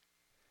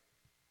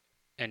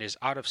and is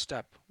out of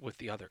step with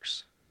the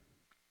others.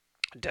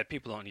 Dead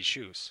people don't need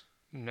shoes.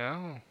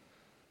 No.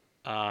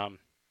 The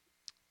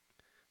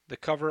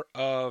cover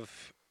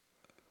of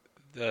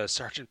the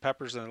Sgt.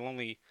 Pepper's and the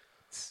Lonely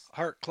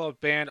Heart Club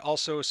Band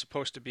also is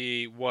supposed to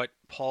be what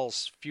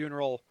Paul's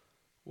funeral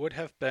would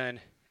have been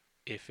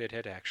if it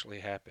had actually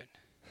happened.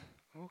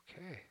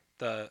 Okay.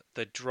 The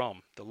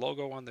drum, the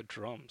logo on the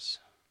drums.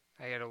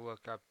 I gotta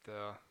look up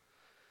the...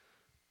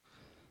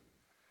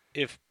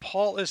 If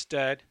Paul is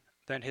dead,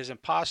 then his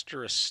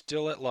impostor is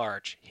still at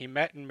large. He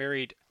met and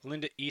married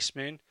Linda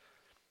Eastman,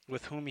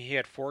 with whom he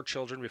had 4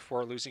 children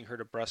before losing her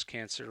to breast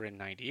cancer in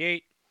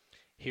 '98.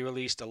 He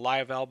released a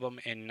live album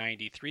in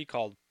 '93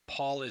 called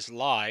Paul is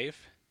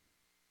Live.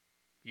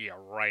 Yeah,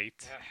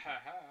 right.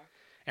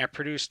 And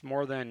produced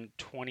more than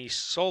 20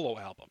 solo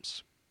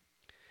albums.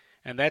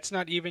 And that's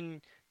not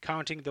even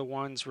counting the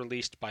ones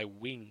released by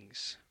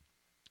Wings.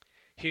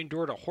 He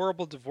endured a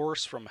horrible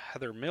divorce from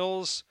Heather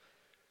Mills,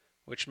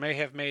 which may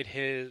have made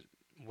him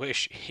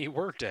wish he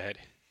were dead.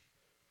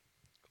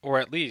 Or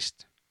at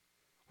least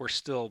were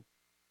still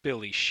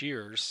Billy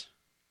Shears.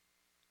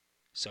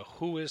 So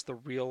who is the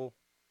real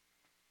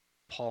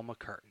Paul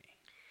McCartney?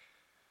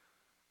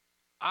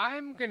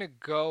 I'm gonna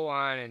go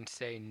on and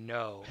say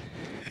no.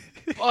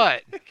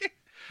 But,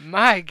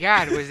 my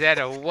God, was that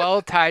a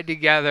well tied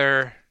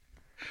together...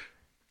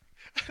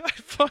 I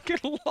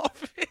fucking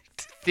love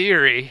it.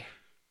 Theory.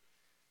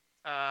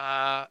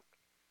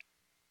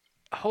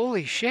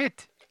 Holy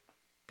shit.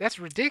 That's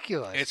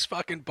ridiculous. It's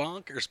fucking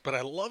bonkers, but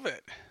I love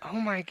it. Oh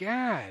my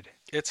God.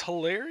 It's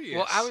hilarious.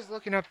 Well, I was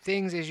looking up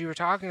things as you were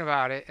talking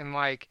about it, and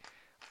like,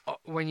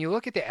 when you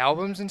look at the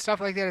albums and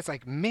stuff like that, it's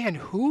like, man,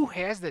 who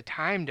has the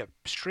time to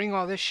string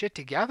all this shit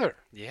together?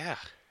 Yeah.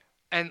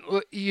 And,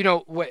 you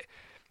know, what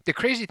the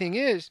crazy thing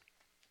is,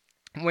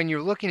 when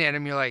you're looking at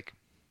them, you're like,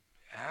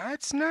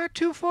 that's not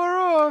too far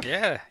off.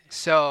 Yeah.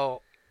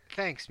 So,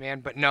 thanks,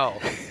 man, but no,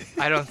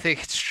 I don't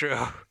think it's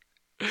true.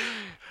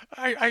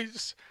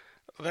 That's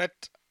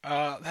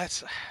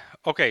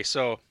okay.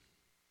 So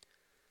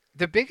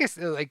the biggest,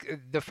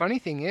 the funny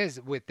thing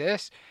is with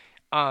this,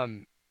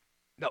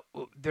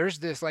 there's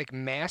this like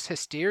mass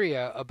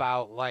hysteria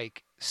about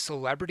like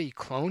celebrity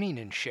cloning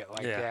and shit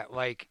like that.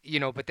 Like, you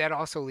know, but that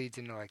also leads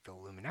into like the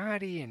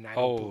Illuminati and I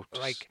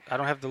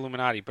don't have the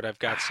Illuminati, but I've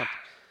got some.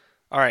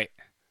 All right.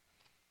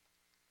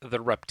 The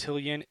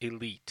reptilian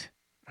elite.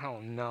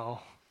 Oh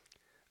no.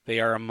 They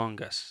are among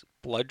us.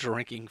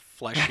 Blood-drinking,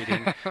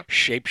 flesh-eating,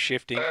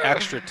 shape-shifting,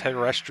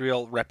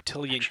 extraterrestrial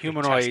reptilian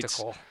humanoids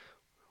testicle.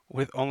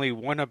 with only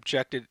one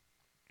objective.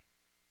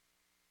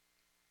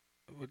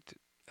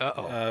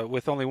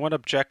 With only one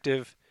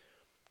objective.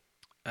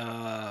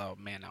 Oh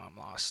man, now I'm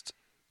lost.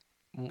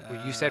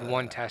 You said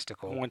one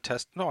testicle.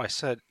 No, I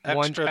said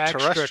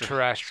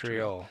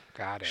extraterrestrial.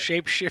 Got it.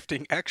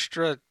 Shape-shifting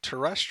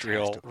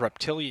extraterrestrial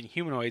reptilian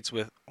humanoids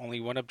with only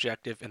one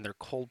objective in their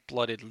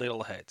cold-blooded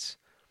little heads: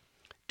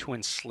 to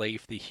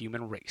enslave the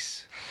human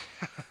race.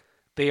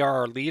 They are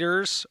our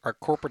leaders, our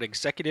corporate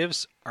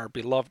executives, our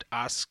beloved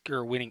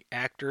Oscar-winning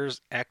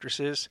actors,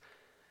 actresses,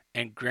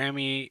 and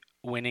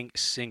Grammy-winning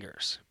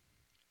singers.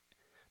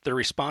 They're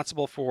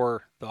responsible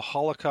for the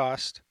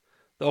Holocaust,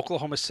 the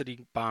Oklahoma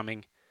City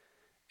bombing,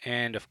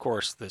 and, of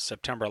course, the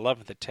September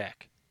 11th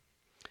attack.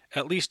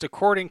 at least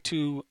according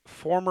to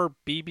former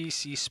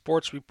BBC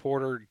sports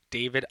reporter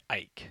David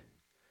Icke,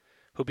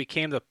 who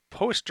became the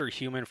poster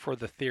human for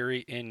the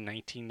theory in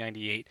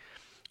 1998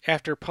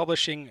 after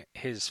publishing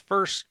his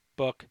first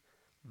book,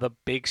 The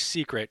Big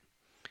Secret,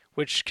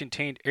 which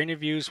contained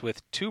interviews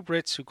with two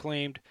Brits who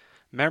claimed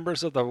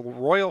members of the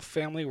royal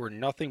family were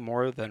nothing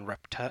more than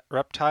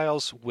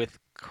reptiles with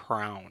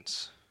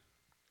crowns.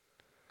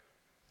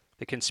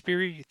 The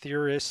conspiracy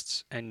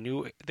theorist and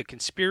New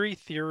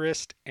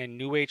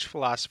Age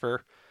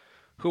philosopher,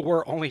 who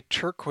wore only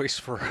turquoise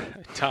for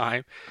a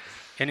time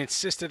and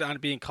insisted on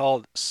being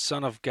called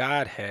Son of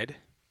Godhead,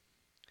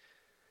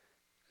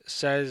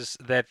 says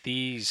that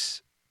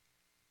these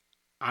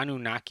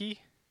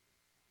Anunnaki,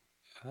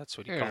 that's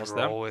what he calls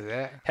them, with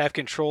that. have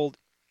controlled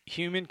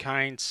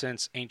humankind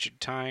since ancient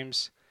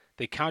times.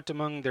 They count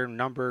among their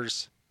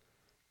numbers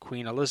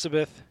Queen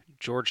Elizabeth,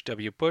 George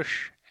W.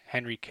 Bush,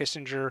 Henry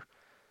Kissinger,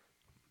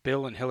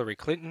 Bill and Hillary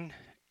Clinton,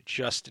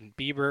 Justin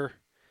Bieber,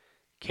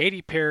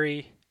 Katy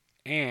Perry,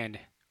 and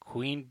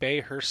Queen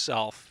Bey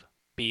herself,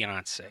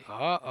 Beyonce.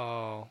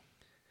 Uh-oh.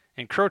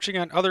 Encroaching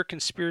on other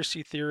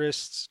conspiracy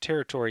theorists'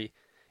 territory,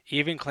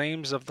 even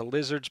claims of the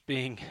lizards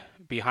being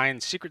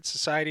behind secret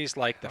societies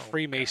like the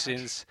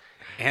Freemasons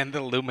and the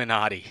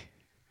Illuminati.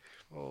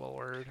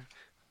 Lord.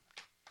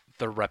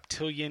 The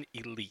reptilian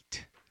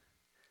elite.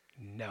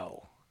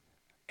 No.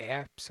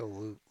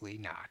 Absolutely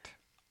not.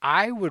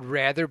 I would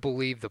rather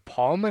believe the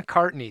Paul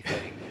McCartney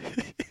thing.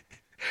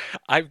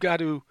 I'm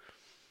going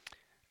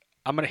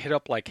to hit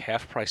up like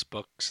Half Price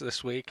Books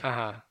this week.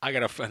 Uh-huh. I got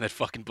to find that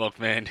fucking book,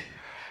 man.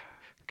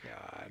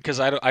 God. Because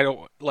I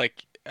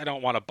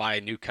don't want to buy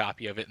a new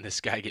copy of it and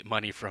this guy get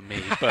money from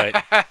me,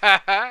 but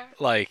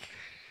like,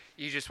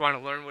 you just want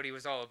to learn what he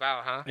was all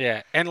about, huh?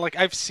 yeah. And like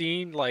I've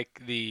seen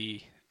like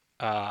the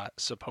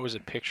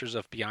supposed pictures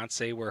of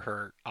Beyonce where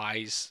her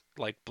eyes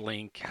like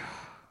blink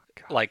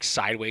like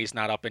sideways,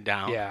 not up and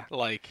down. Yeah.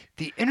 Like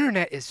the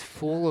internet is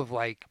full of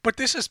like. But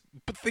the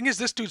thing is,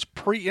 this dude's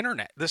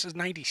pre-internet. This is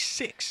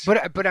 96.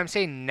 But I'm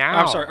saying now.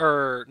 I'm sorry,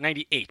 or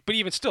 98. But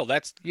even still,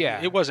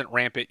 it wasn't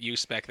rampant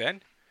use back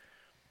then.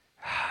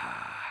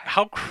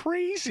 How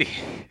crazy.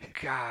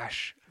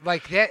 Gosh.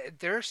 Like that,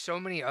 there are so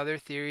many other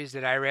theories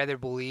that I rather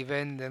believe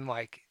in than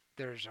like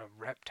there's a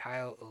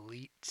reptile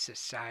elite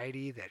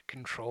society that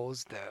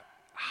controls the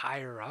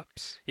higher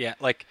ups. Yeah,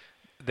 like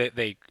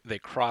they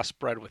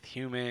crossbred with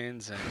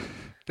humans and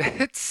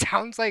that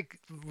sounds like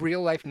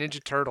real life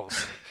Ninja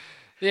Turtles.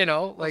 You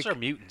know, those like are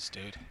mutants,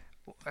 dude.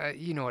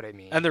 You know what I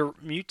mean. And they're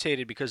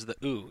mutated because of the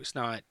ooze,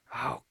 not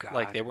oh god.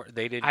 like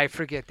they didn't. I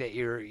forget that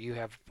you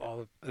have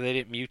all the they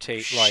didn't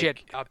mutate shit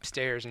like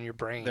upstairs in your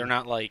brain. They're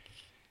not like.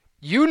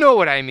 You know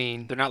what I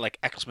mean. They're not like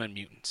X-Men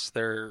mutants.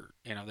 They're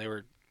they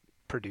were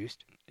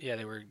produced. Yeah,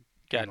 they were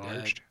got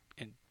enlarged.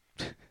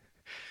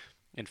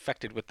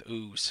 Infected with the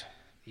ooze.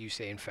 You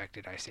say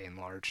infected, I say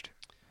enlarged.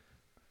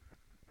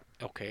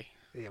 Okay.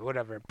 Yeah,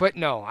 whatever. But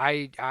no,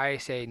 I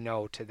say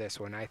no to this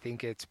one. I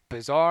think it's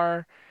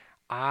bizarre.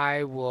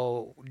 I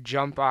will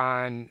jump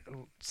on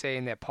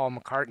saying that Paul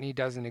McCartney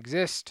doesn't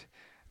exist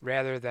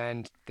rather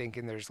than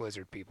thinking there's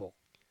lizard people.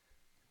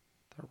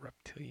 The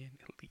reptilian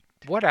elite.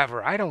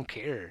 Whatever, I don't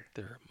care.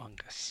 They're among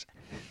us.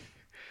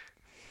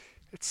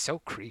 It's so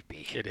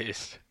creepy. It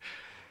is.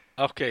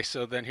 Okay,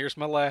 so then here's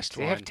my last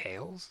one. Do they have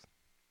tails?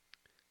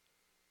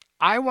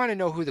 I want to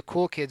know who the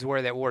cool kids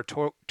were that wore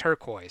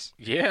turquoise.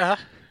 Yeah.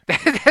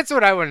 That's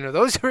what I want to know.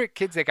 Those were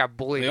kids that got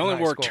bullied. They only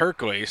wore school.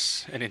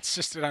 turquoise and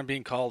insisted on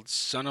being called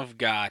Son of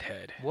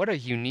Godhead. What a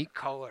unique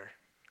color.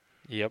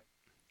 Yep.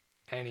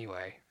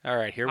 Anyway. All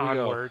right, here we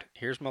Onward. go.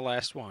 Here's my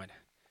last one.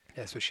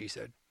 That's what she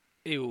said.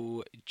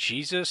 Ew,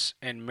 Jesus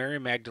and Mary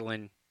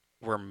Magdalene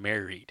were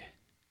married.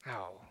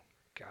 Oh,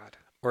 God.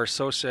 Or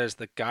so says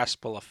the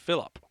Gospel of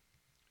Philip.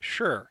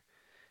 Sure,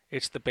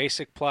 it's the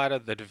basic plot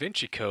of the Da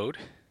Vinci Code,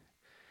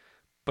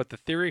 but the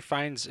theory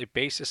finds a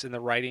basis in the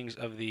writings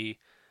of the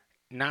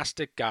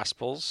Gnostic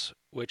Gospels,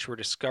 which were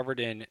discovered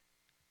in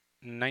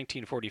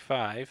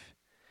 1945,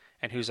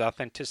 and whose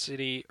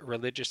authenticity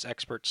religious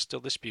experts still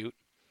dispute.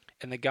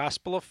 In the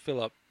Gospel of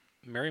Philip,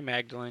 Mary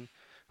Magdalene,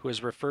 who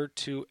is referred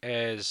to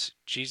as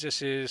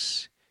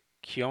Jesus's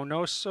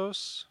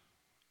Kionosos,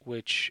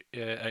 which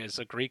is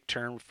a Greek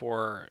term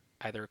for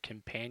either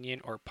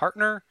companion or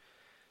partner,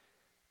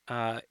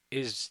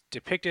 is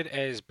depicted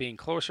as being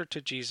closer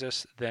to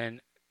Jesus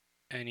than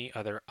any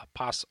other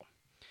apostle.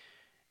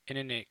 In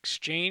an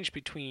exchange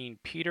between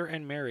Peter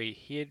and Mary,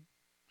 he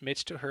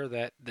admits to her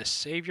that the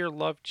Savior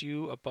loved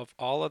you above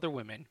all other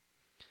women.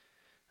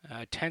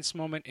 A tense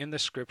moment in the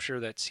scripture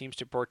that seems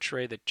to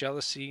portray the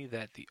jealousy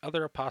that the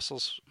other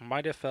apostles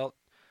might have felt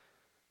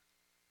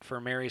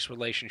for Mary's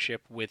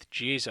relationship with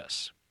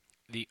Jesus.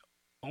 The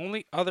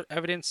only other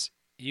evidence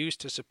used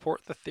to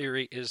support the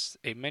theory is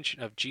a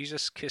mention of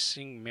Jesus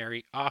kissing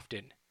Mary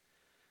often.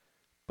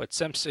 But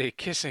some say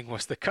kissing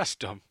was the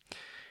custom,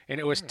 and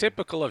it was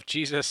typical of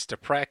Jesus to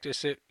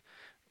practice it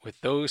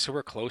with those who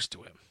were close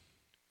to him.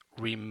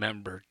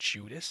 Remember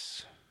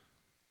Judas?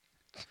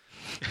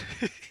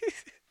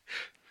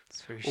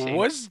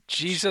 Was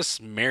Jesus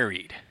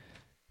married?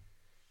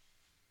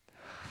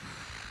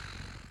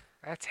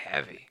 That's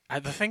heavy.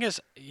 The thing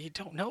is, you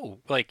don't know.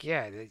 Like,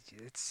 Yeah,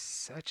 it's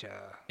such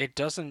a. it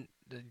doesn't.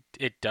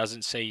 It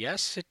doesn't say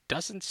yes. It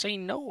doesn't say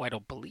no. I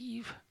don't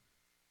believe.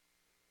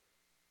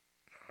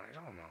 I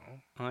don't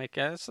know. Like,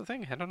 that's the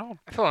thing. I don't know.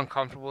 I feel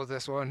uncomfortable with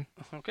this one.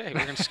 Okay,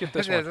 we're gonna skip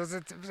this one.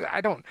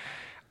 I don't.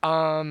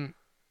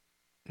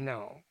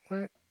 No.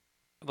 What?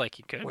 Like,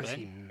 he could. Was But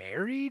he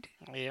married?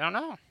 you don't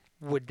know.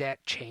 Would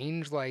that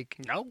change like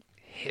No.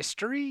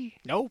 history?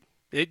 No.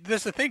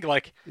 That's the thing.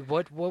 Like,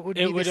 What would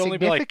be it the would only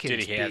be like,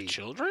 significance did he have be?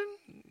 children?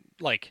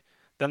 Like,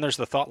 then there's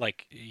the thought,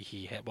 like,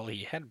 he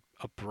had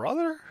a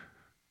brother.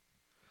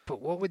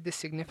 But what would the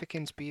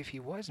significance be if he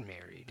was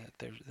married?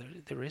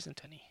 There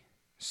isn't any.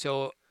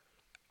 So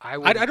I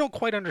I don't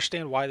quite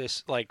understand why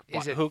this, like,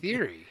 is a who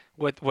theory.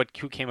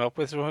 who came up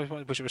with,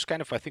 which was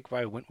kind of, I think,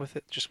 why I went with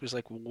it. Just was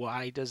like,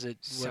 why does it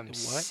Some what?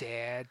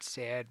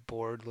 sad,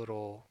 bored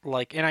little.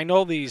 Like, and I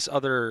know these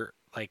other,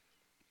 like,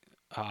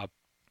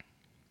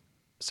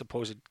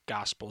 supposed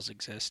gospels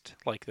exist,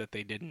 like, that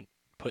they didn't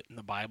put in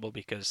the Bible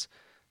because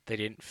they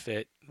didn't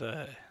fit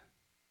the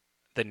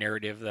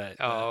narrative that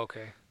Oh,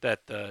 okay.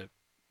 that the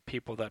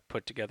people that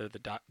put together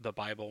the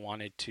Bible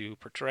wanted to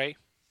portray.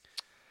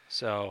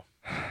 So,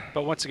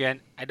 but once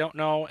again, I don't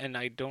know, and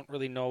I don't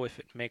really know if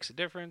it makes a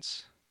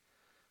difference.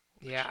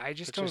 Yeah, I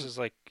just Which don't. is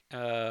like,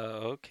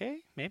 okay,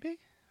 maybe.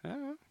 I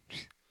don't know.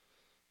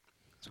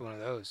 It's one of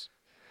those.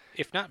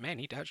 If not, man,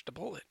 he dodged a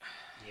bullet.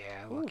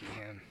 Yeah, lucky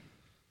him.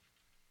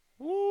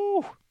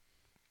 Woo!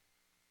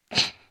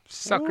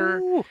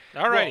 Sucker. Woo!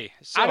 Alrighty.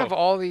 Out of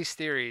all these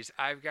theories,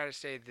 I've got to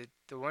say that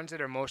the ones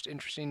that are most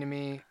interesting to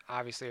me,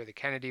 obviously, are the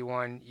Kennedy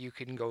one. You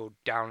can go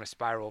down a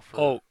spiral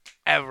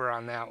forever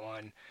on that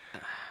one.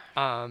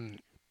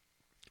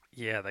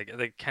 Yeah,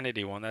 the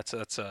Kennedy one. That's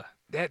a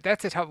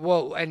That's a tough.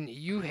 Well, and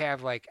you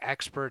have like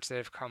experts that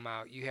have come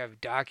out. You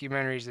have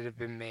documentaries that have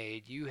been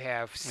made. You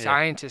have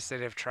scientists that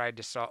have tried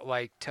to solve,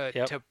 like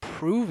to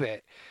prove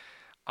it.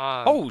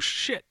 oh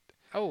shit!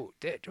 Oh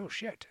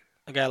shit!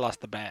 The guy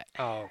lost the bat.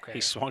 Oh, okay.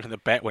 He swung and the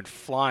bat went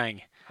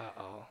flying.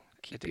 Uh-oh.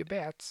 Keep your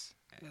bats.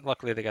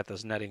 Luckily, they got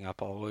this netting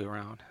up all the way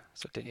around,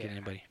 so it didn't get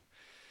anybody.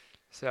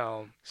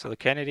 So the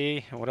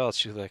Kennedy, and what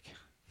else you like?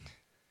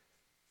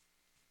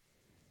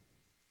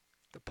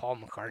 The Paul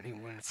McCartney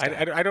one.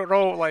 I don't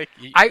know, like...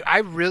 I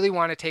really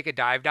want to take a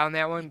dive down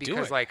that one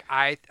because, it. like,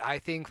 I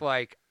think,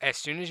 like, as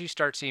soon as you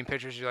start seeing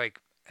pictures, you're like,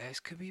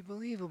 this could be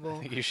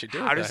believable. You should do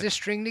it. How does this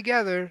string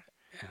together?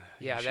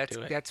 Yeah,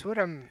 that's what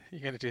I'm... You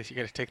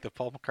gotta take the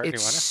Paul McCartney one.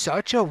 It's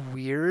such a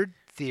weird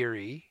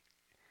theory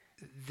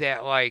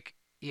that, like,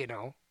 you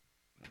know,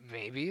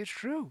 maybe it's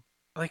true.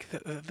 Like,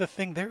 the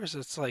thing there is,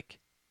 it's like...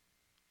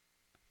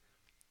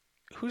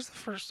 Who's the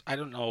first... I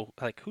don't know.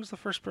 Like, who's the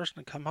first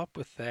person to come up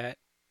with that?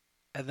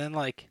 And then,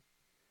 like,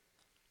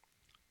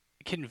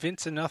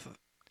 convince enough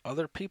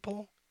other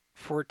people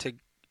for it to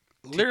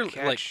literally,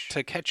 like,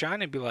 to catch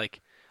on and be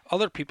like,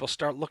 other people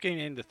start looking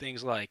into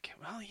things like,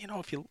 well, you know,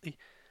 if you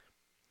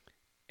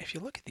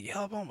look at the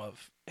album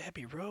of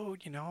Abbey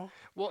Road, you know,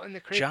 well, and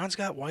the John's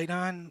got white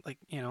on, like,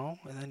 you know,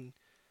 and then,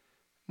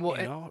 well,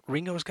 you know,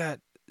 Ringo's got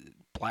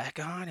black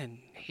on, and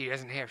he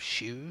doesn't have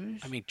shoes.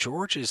 I mean,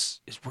 George is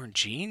wearing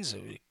jeans,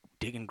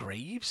 digging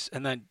graves,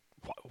 and then.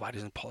 Why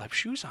doesn't Paul have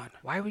shoes on?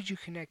 Why would you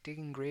connect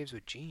digging graves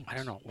with jeans? I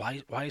don't know.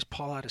 Why is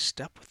Paul out of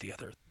step with the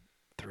other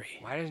three?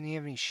 Why doesn't he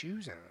have any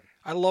shoes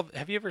on?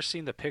 Have you ever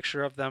seen the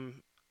picture of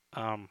them,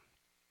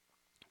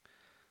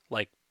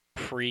 like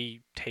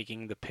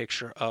pre-taking the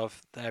picture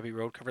of the Abbey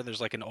Road cover?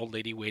 There's like an old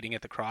lady waiting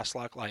at the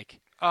crosswalk, like.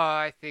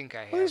 I think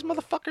I have. What are these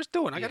motherfuckers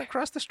doing? I gotta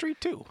cross the street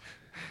too.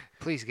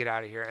 Please get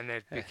out of here. And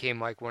it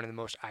became like one of the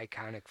most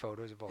iconic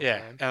photos of all time.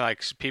 Yeah, and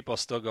like people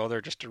still go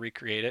there just to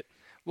recreate it.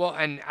 Well,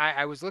 and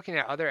I was looking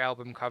at other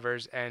album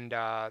covers, and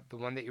the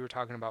one that you were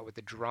talking about with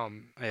the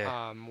drum,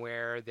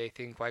 where they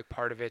think like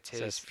part of it's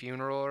his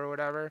funeral or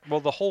whatever. Well,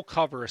 the whole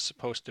cover is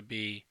supposed to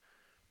be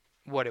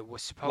what it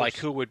was supposed like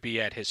who would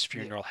be at his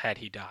funeral had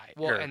he died.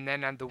 Well, and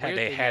then on the weird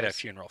thing had is, a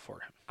funeral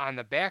for him. On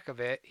the back of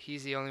it,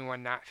 he's the only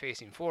one not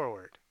facing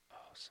forward. Oh,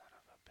 son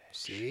of a bitch.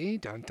 See?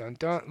 Dun dun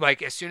dun.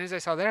 Like as soon as I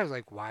saw that, I was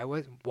like,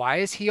 why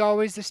is he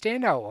always the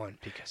standout one?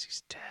 Because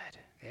he's dead.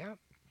 Yeah.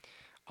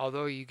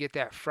 Although you get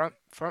that front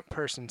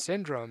person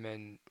syndrome,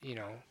 and you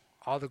know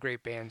all the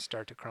great bands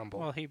start to crumble.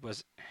 Well, it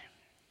was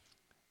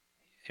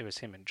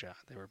him and John.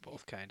 They were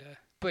both kind of.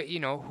 But you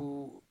know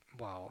who?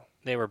 Well,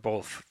 they were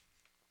both.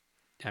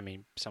 I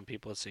mean, some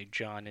people would say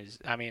John is.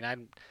 I mean,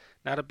 I'm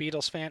not a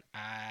Beatles fan.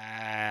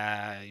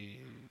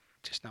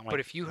 Just not my. But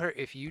if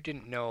you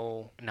didn't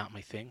know, not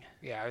my thing.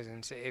 Yeah, I was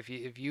gonna say if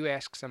you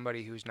ask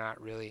somebody who's not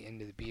really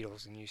into the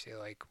Beatles and you say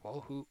like,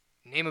 well,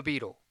 name a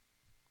Beatle?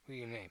 Who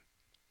you gonna name?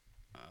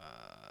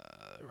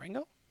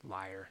 Ringo?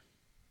 Liar.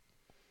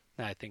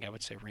 No, I think I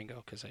would say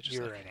Ringo because I just.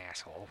 You're an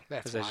asshole.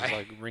 That's why. Because I just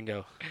like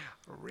Ringo.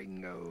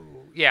 Ringo.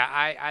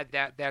 Yeah,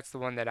 that's the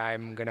one that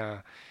I'm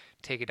gonna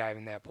take a dive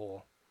in that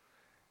pool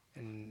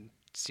and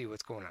see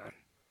what's going on.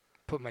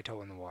 Put my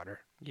toe in the water.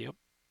 Yep.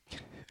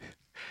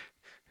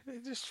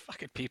 Just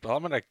fucking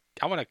people.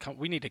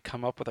 We need to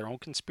come up with our own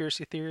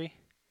conspiracy theory.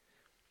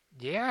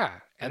 Yeah,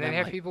 and then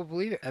have like, people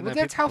believe it. and Well,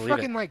 then that's people how believe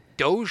fucking like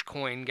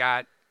Dogecoin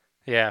got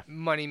Yeah.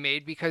 money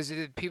made because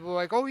people were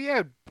like, oh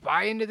yeah,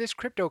 buy into this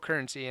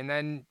cryptocurrency, and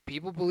then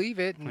people believe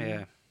it, and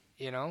Yeah.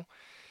 you know,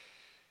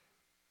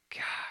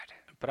 God.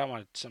 But I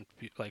wanted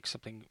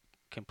something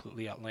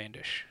completely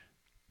outlandish.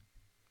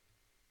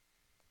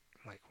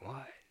 Like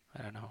what?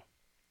 I don't know.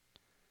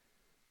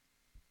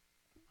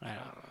 I'm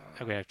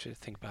gonna have to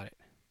think about it.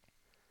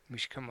 We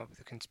should come up with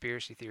a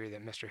conspiracy theory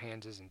that Mr.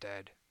 Hands isn't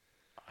dead.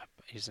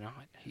 He's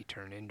not. He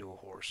turned into a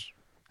horse.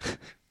 Then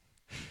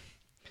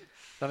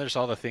there's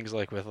all the things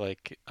with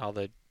all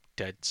the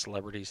dead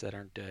celebrities that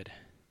aren't dead.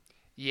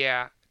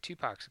 Yeah,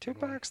 Tupac's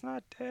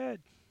Not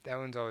dead. That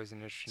one's always an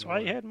interesting That's why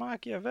one. you had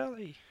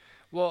Machiavelli.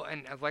 Well,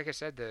 and like I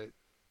said,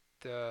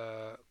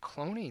 the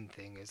cloning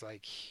thing is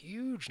like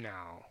huge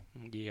now.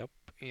 Yep.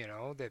 You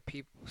know, that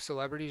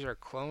celebrities are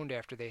cloned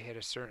after they hit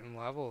a certain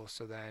level,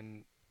 so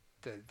then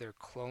their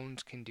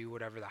clones can do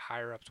whatever the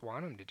higher ups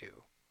want them to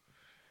do.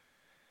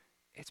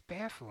 It's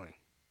baffling.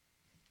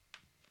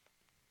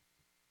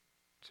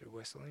 Is there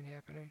whistling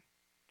happening?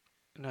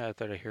 No, I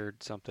thought I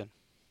heard something.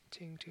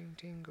 Ting, ting,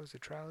 ting goes the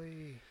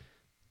trolley.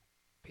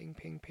 Ping,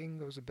 ping, ping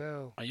goes the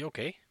bell. Are you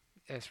okay?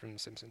 That's from The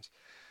Simpsons.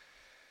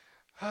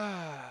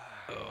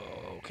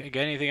 Okay,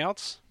 got anything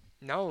else?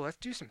 No, let's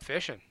do some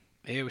fishing.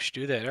 Yeah, we should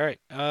do that. All right.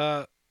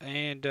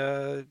 And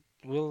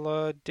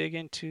we'll dig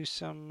into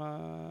some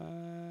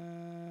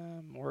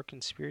more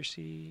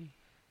conspiracy.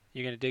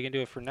 You gonna dig into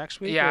it for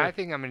next week? Yeah, or? I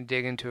think I'm gonna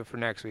dig into it for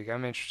next week.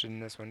 I'm interested in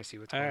this one to see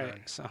what's going on. All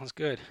right, sounds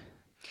good.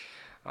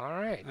 All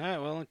right. All right.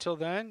 Well, until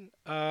then,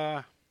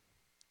 I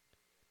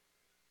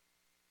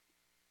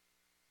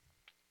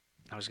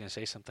was gonna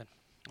say something.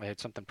 I had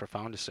something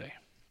profound to say.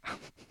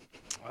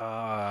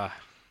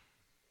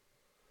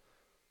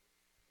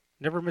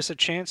 Never miss a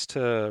chance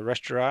to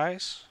rest your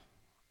eyes,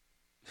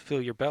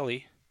 fill your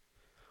belly,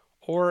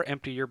 or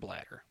empty your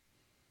bladder.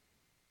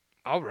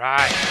 All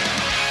right.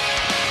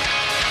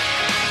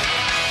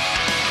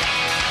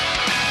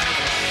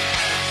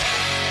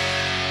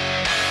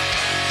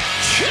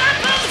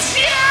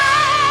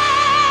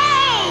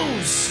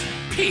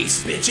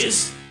 Peace,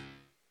 bitches.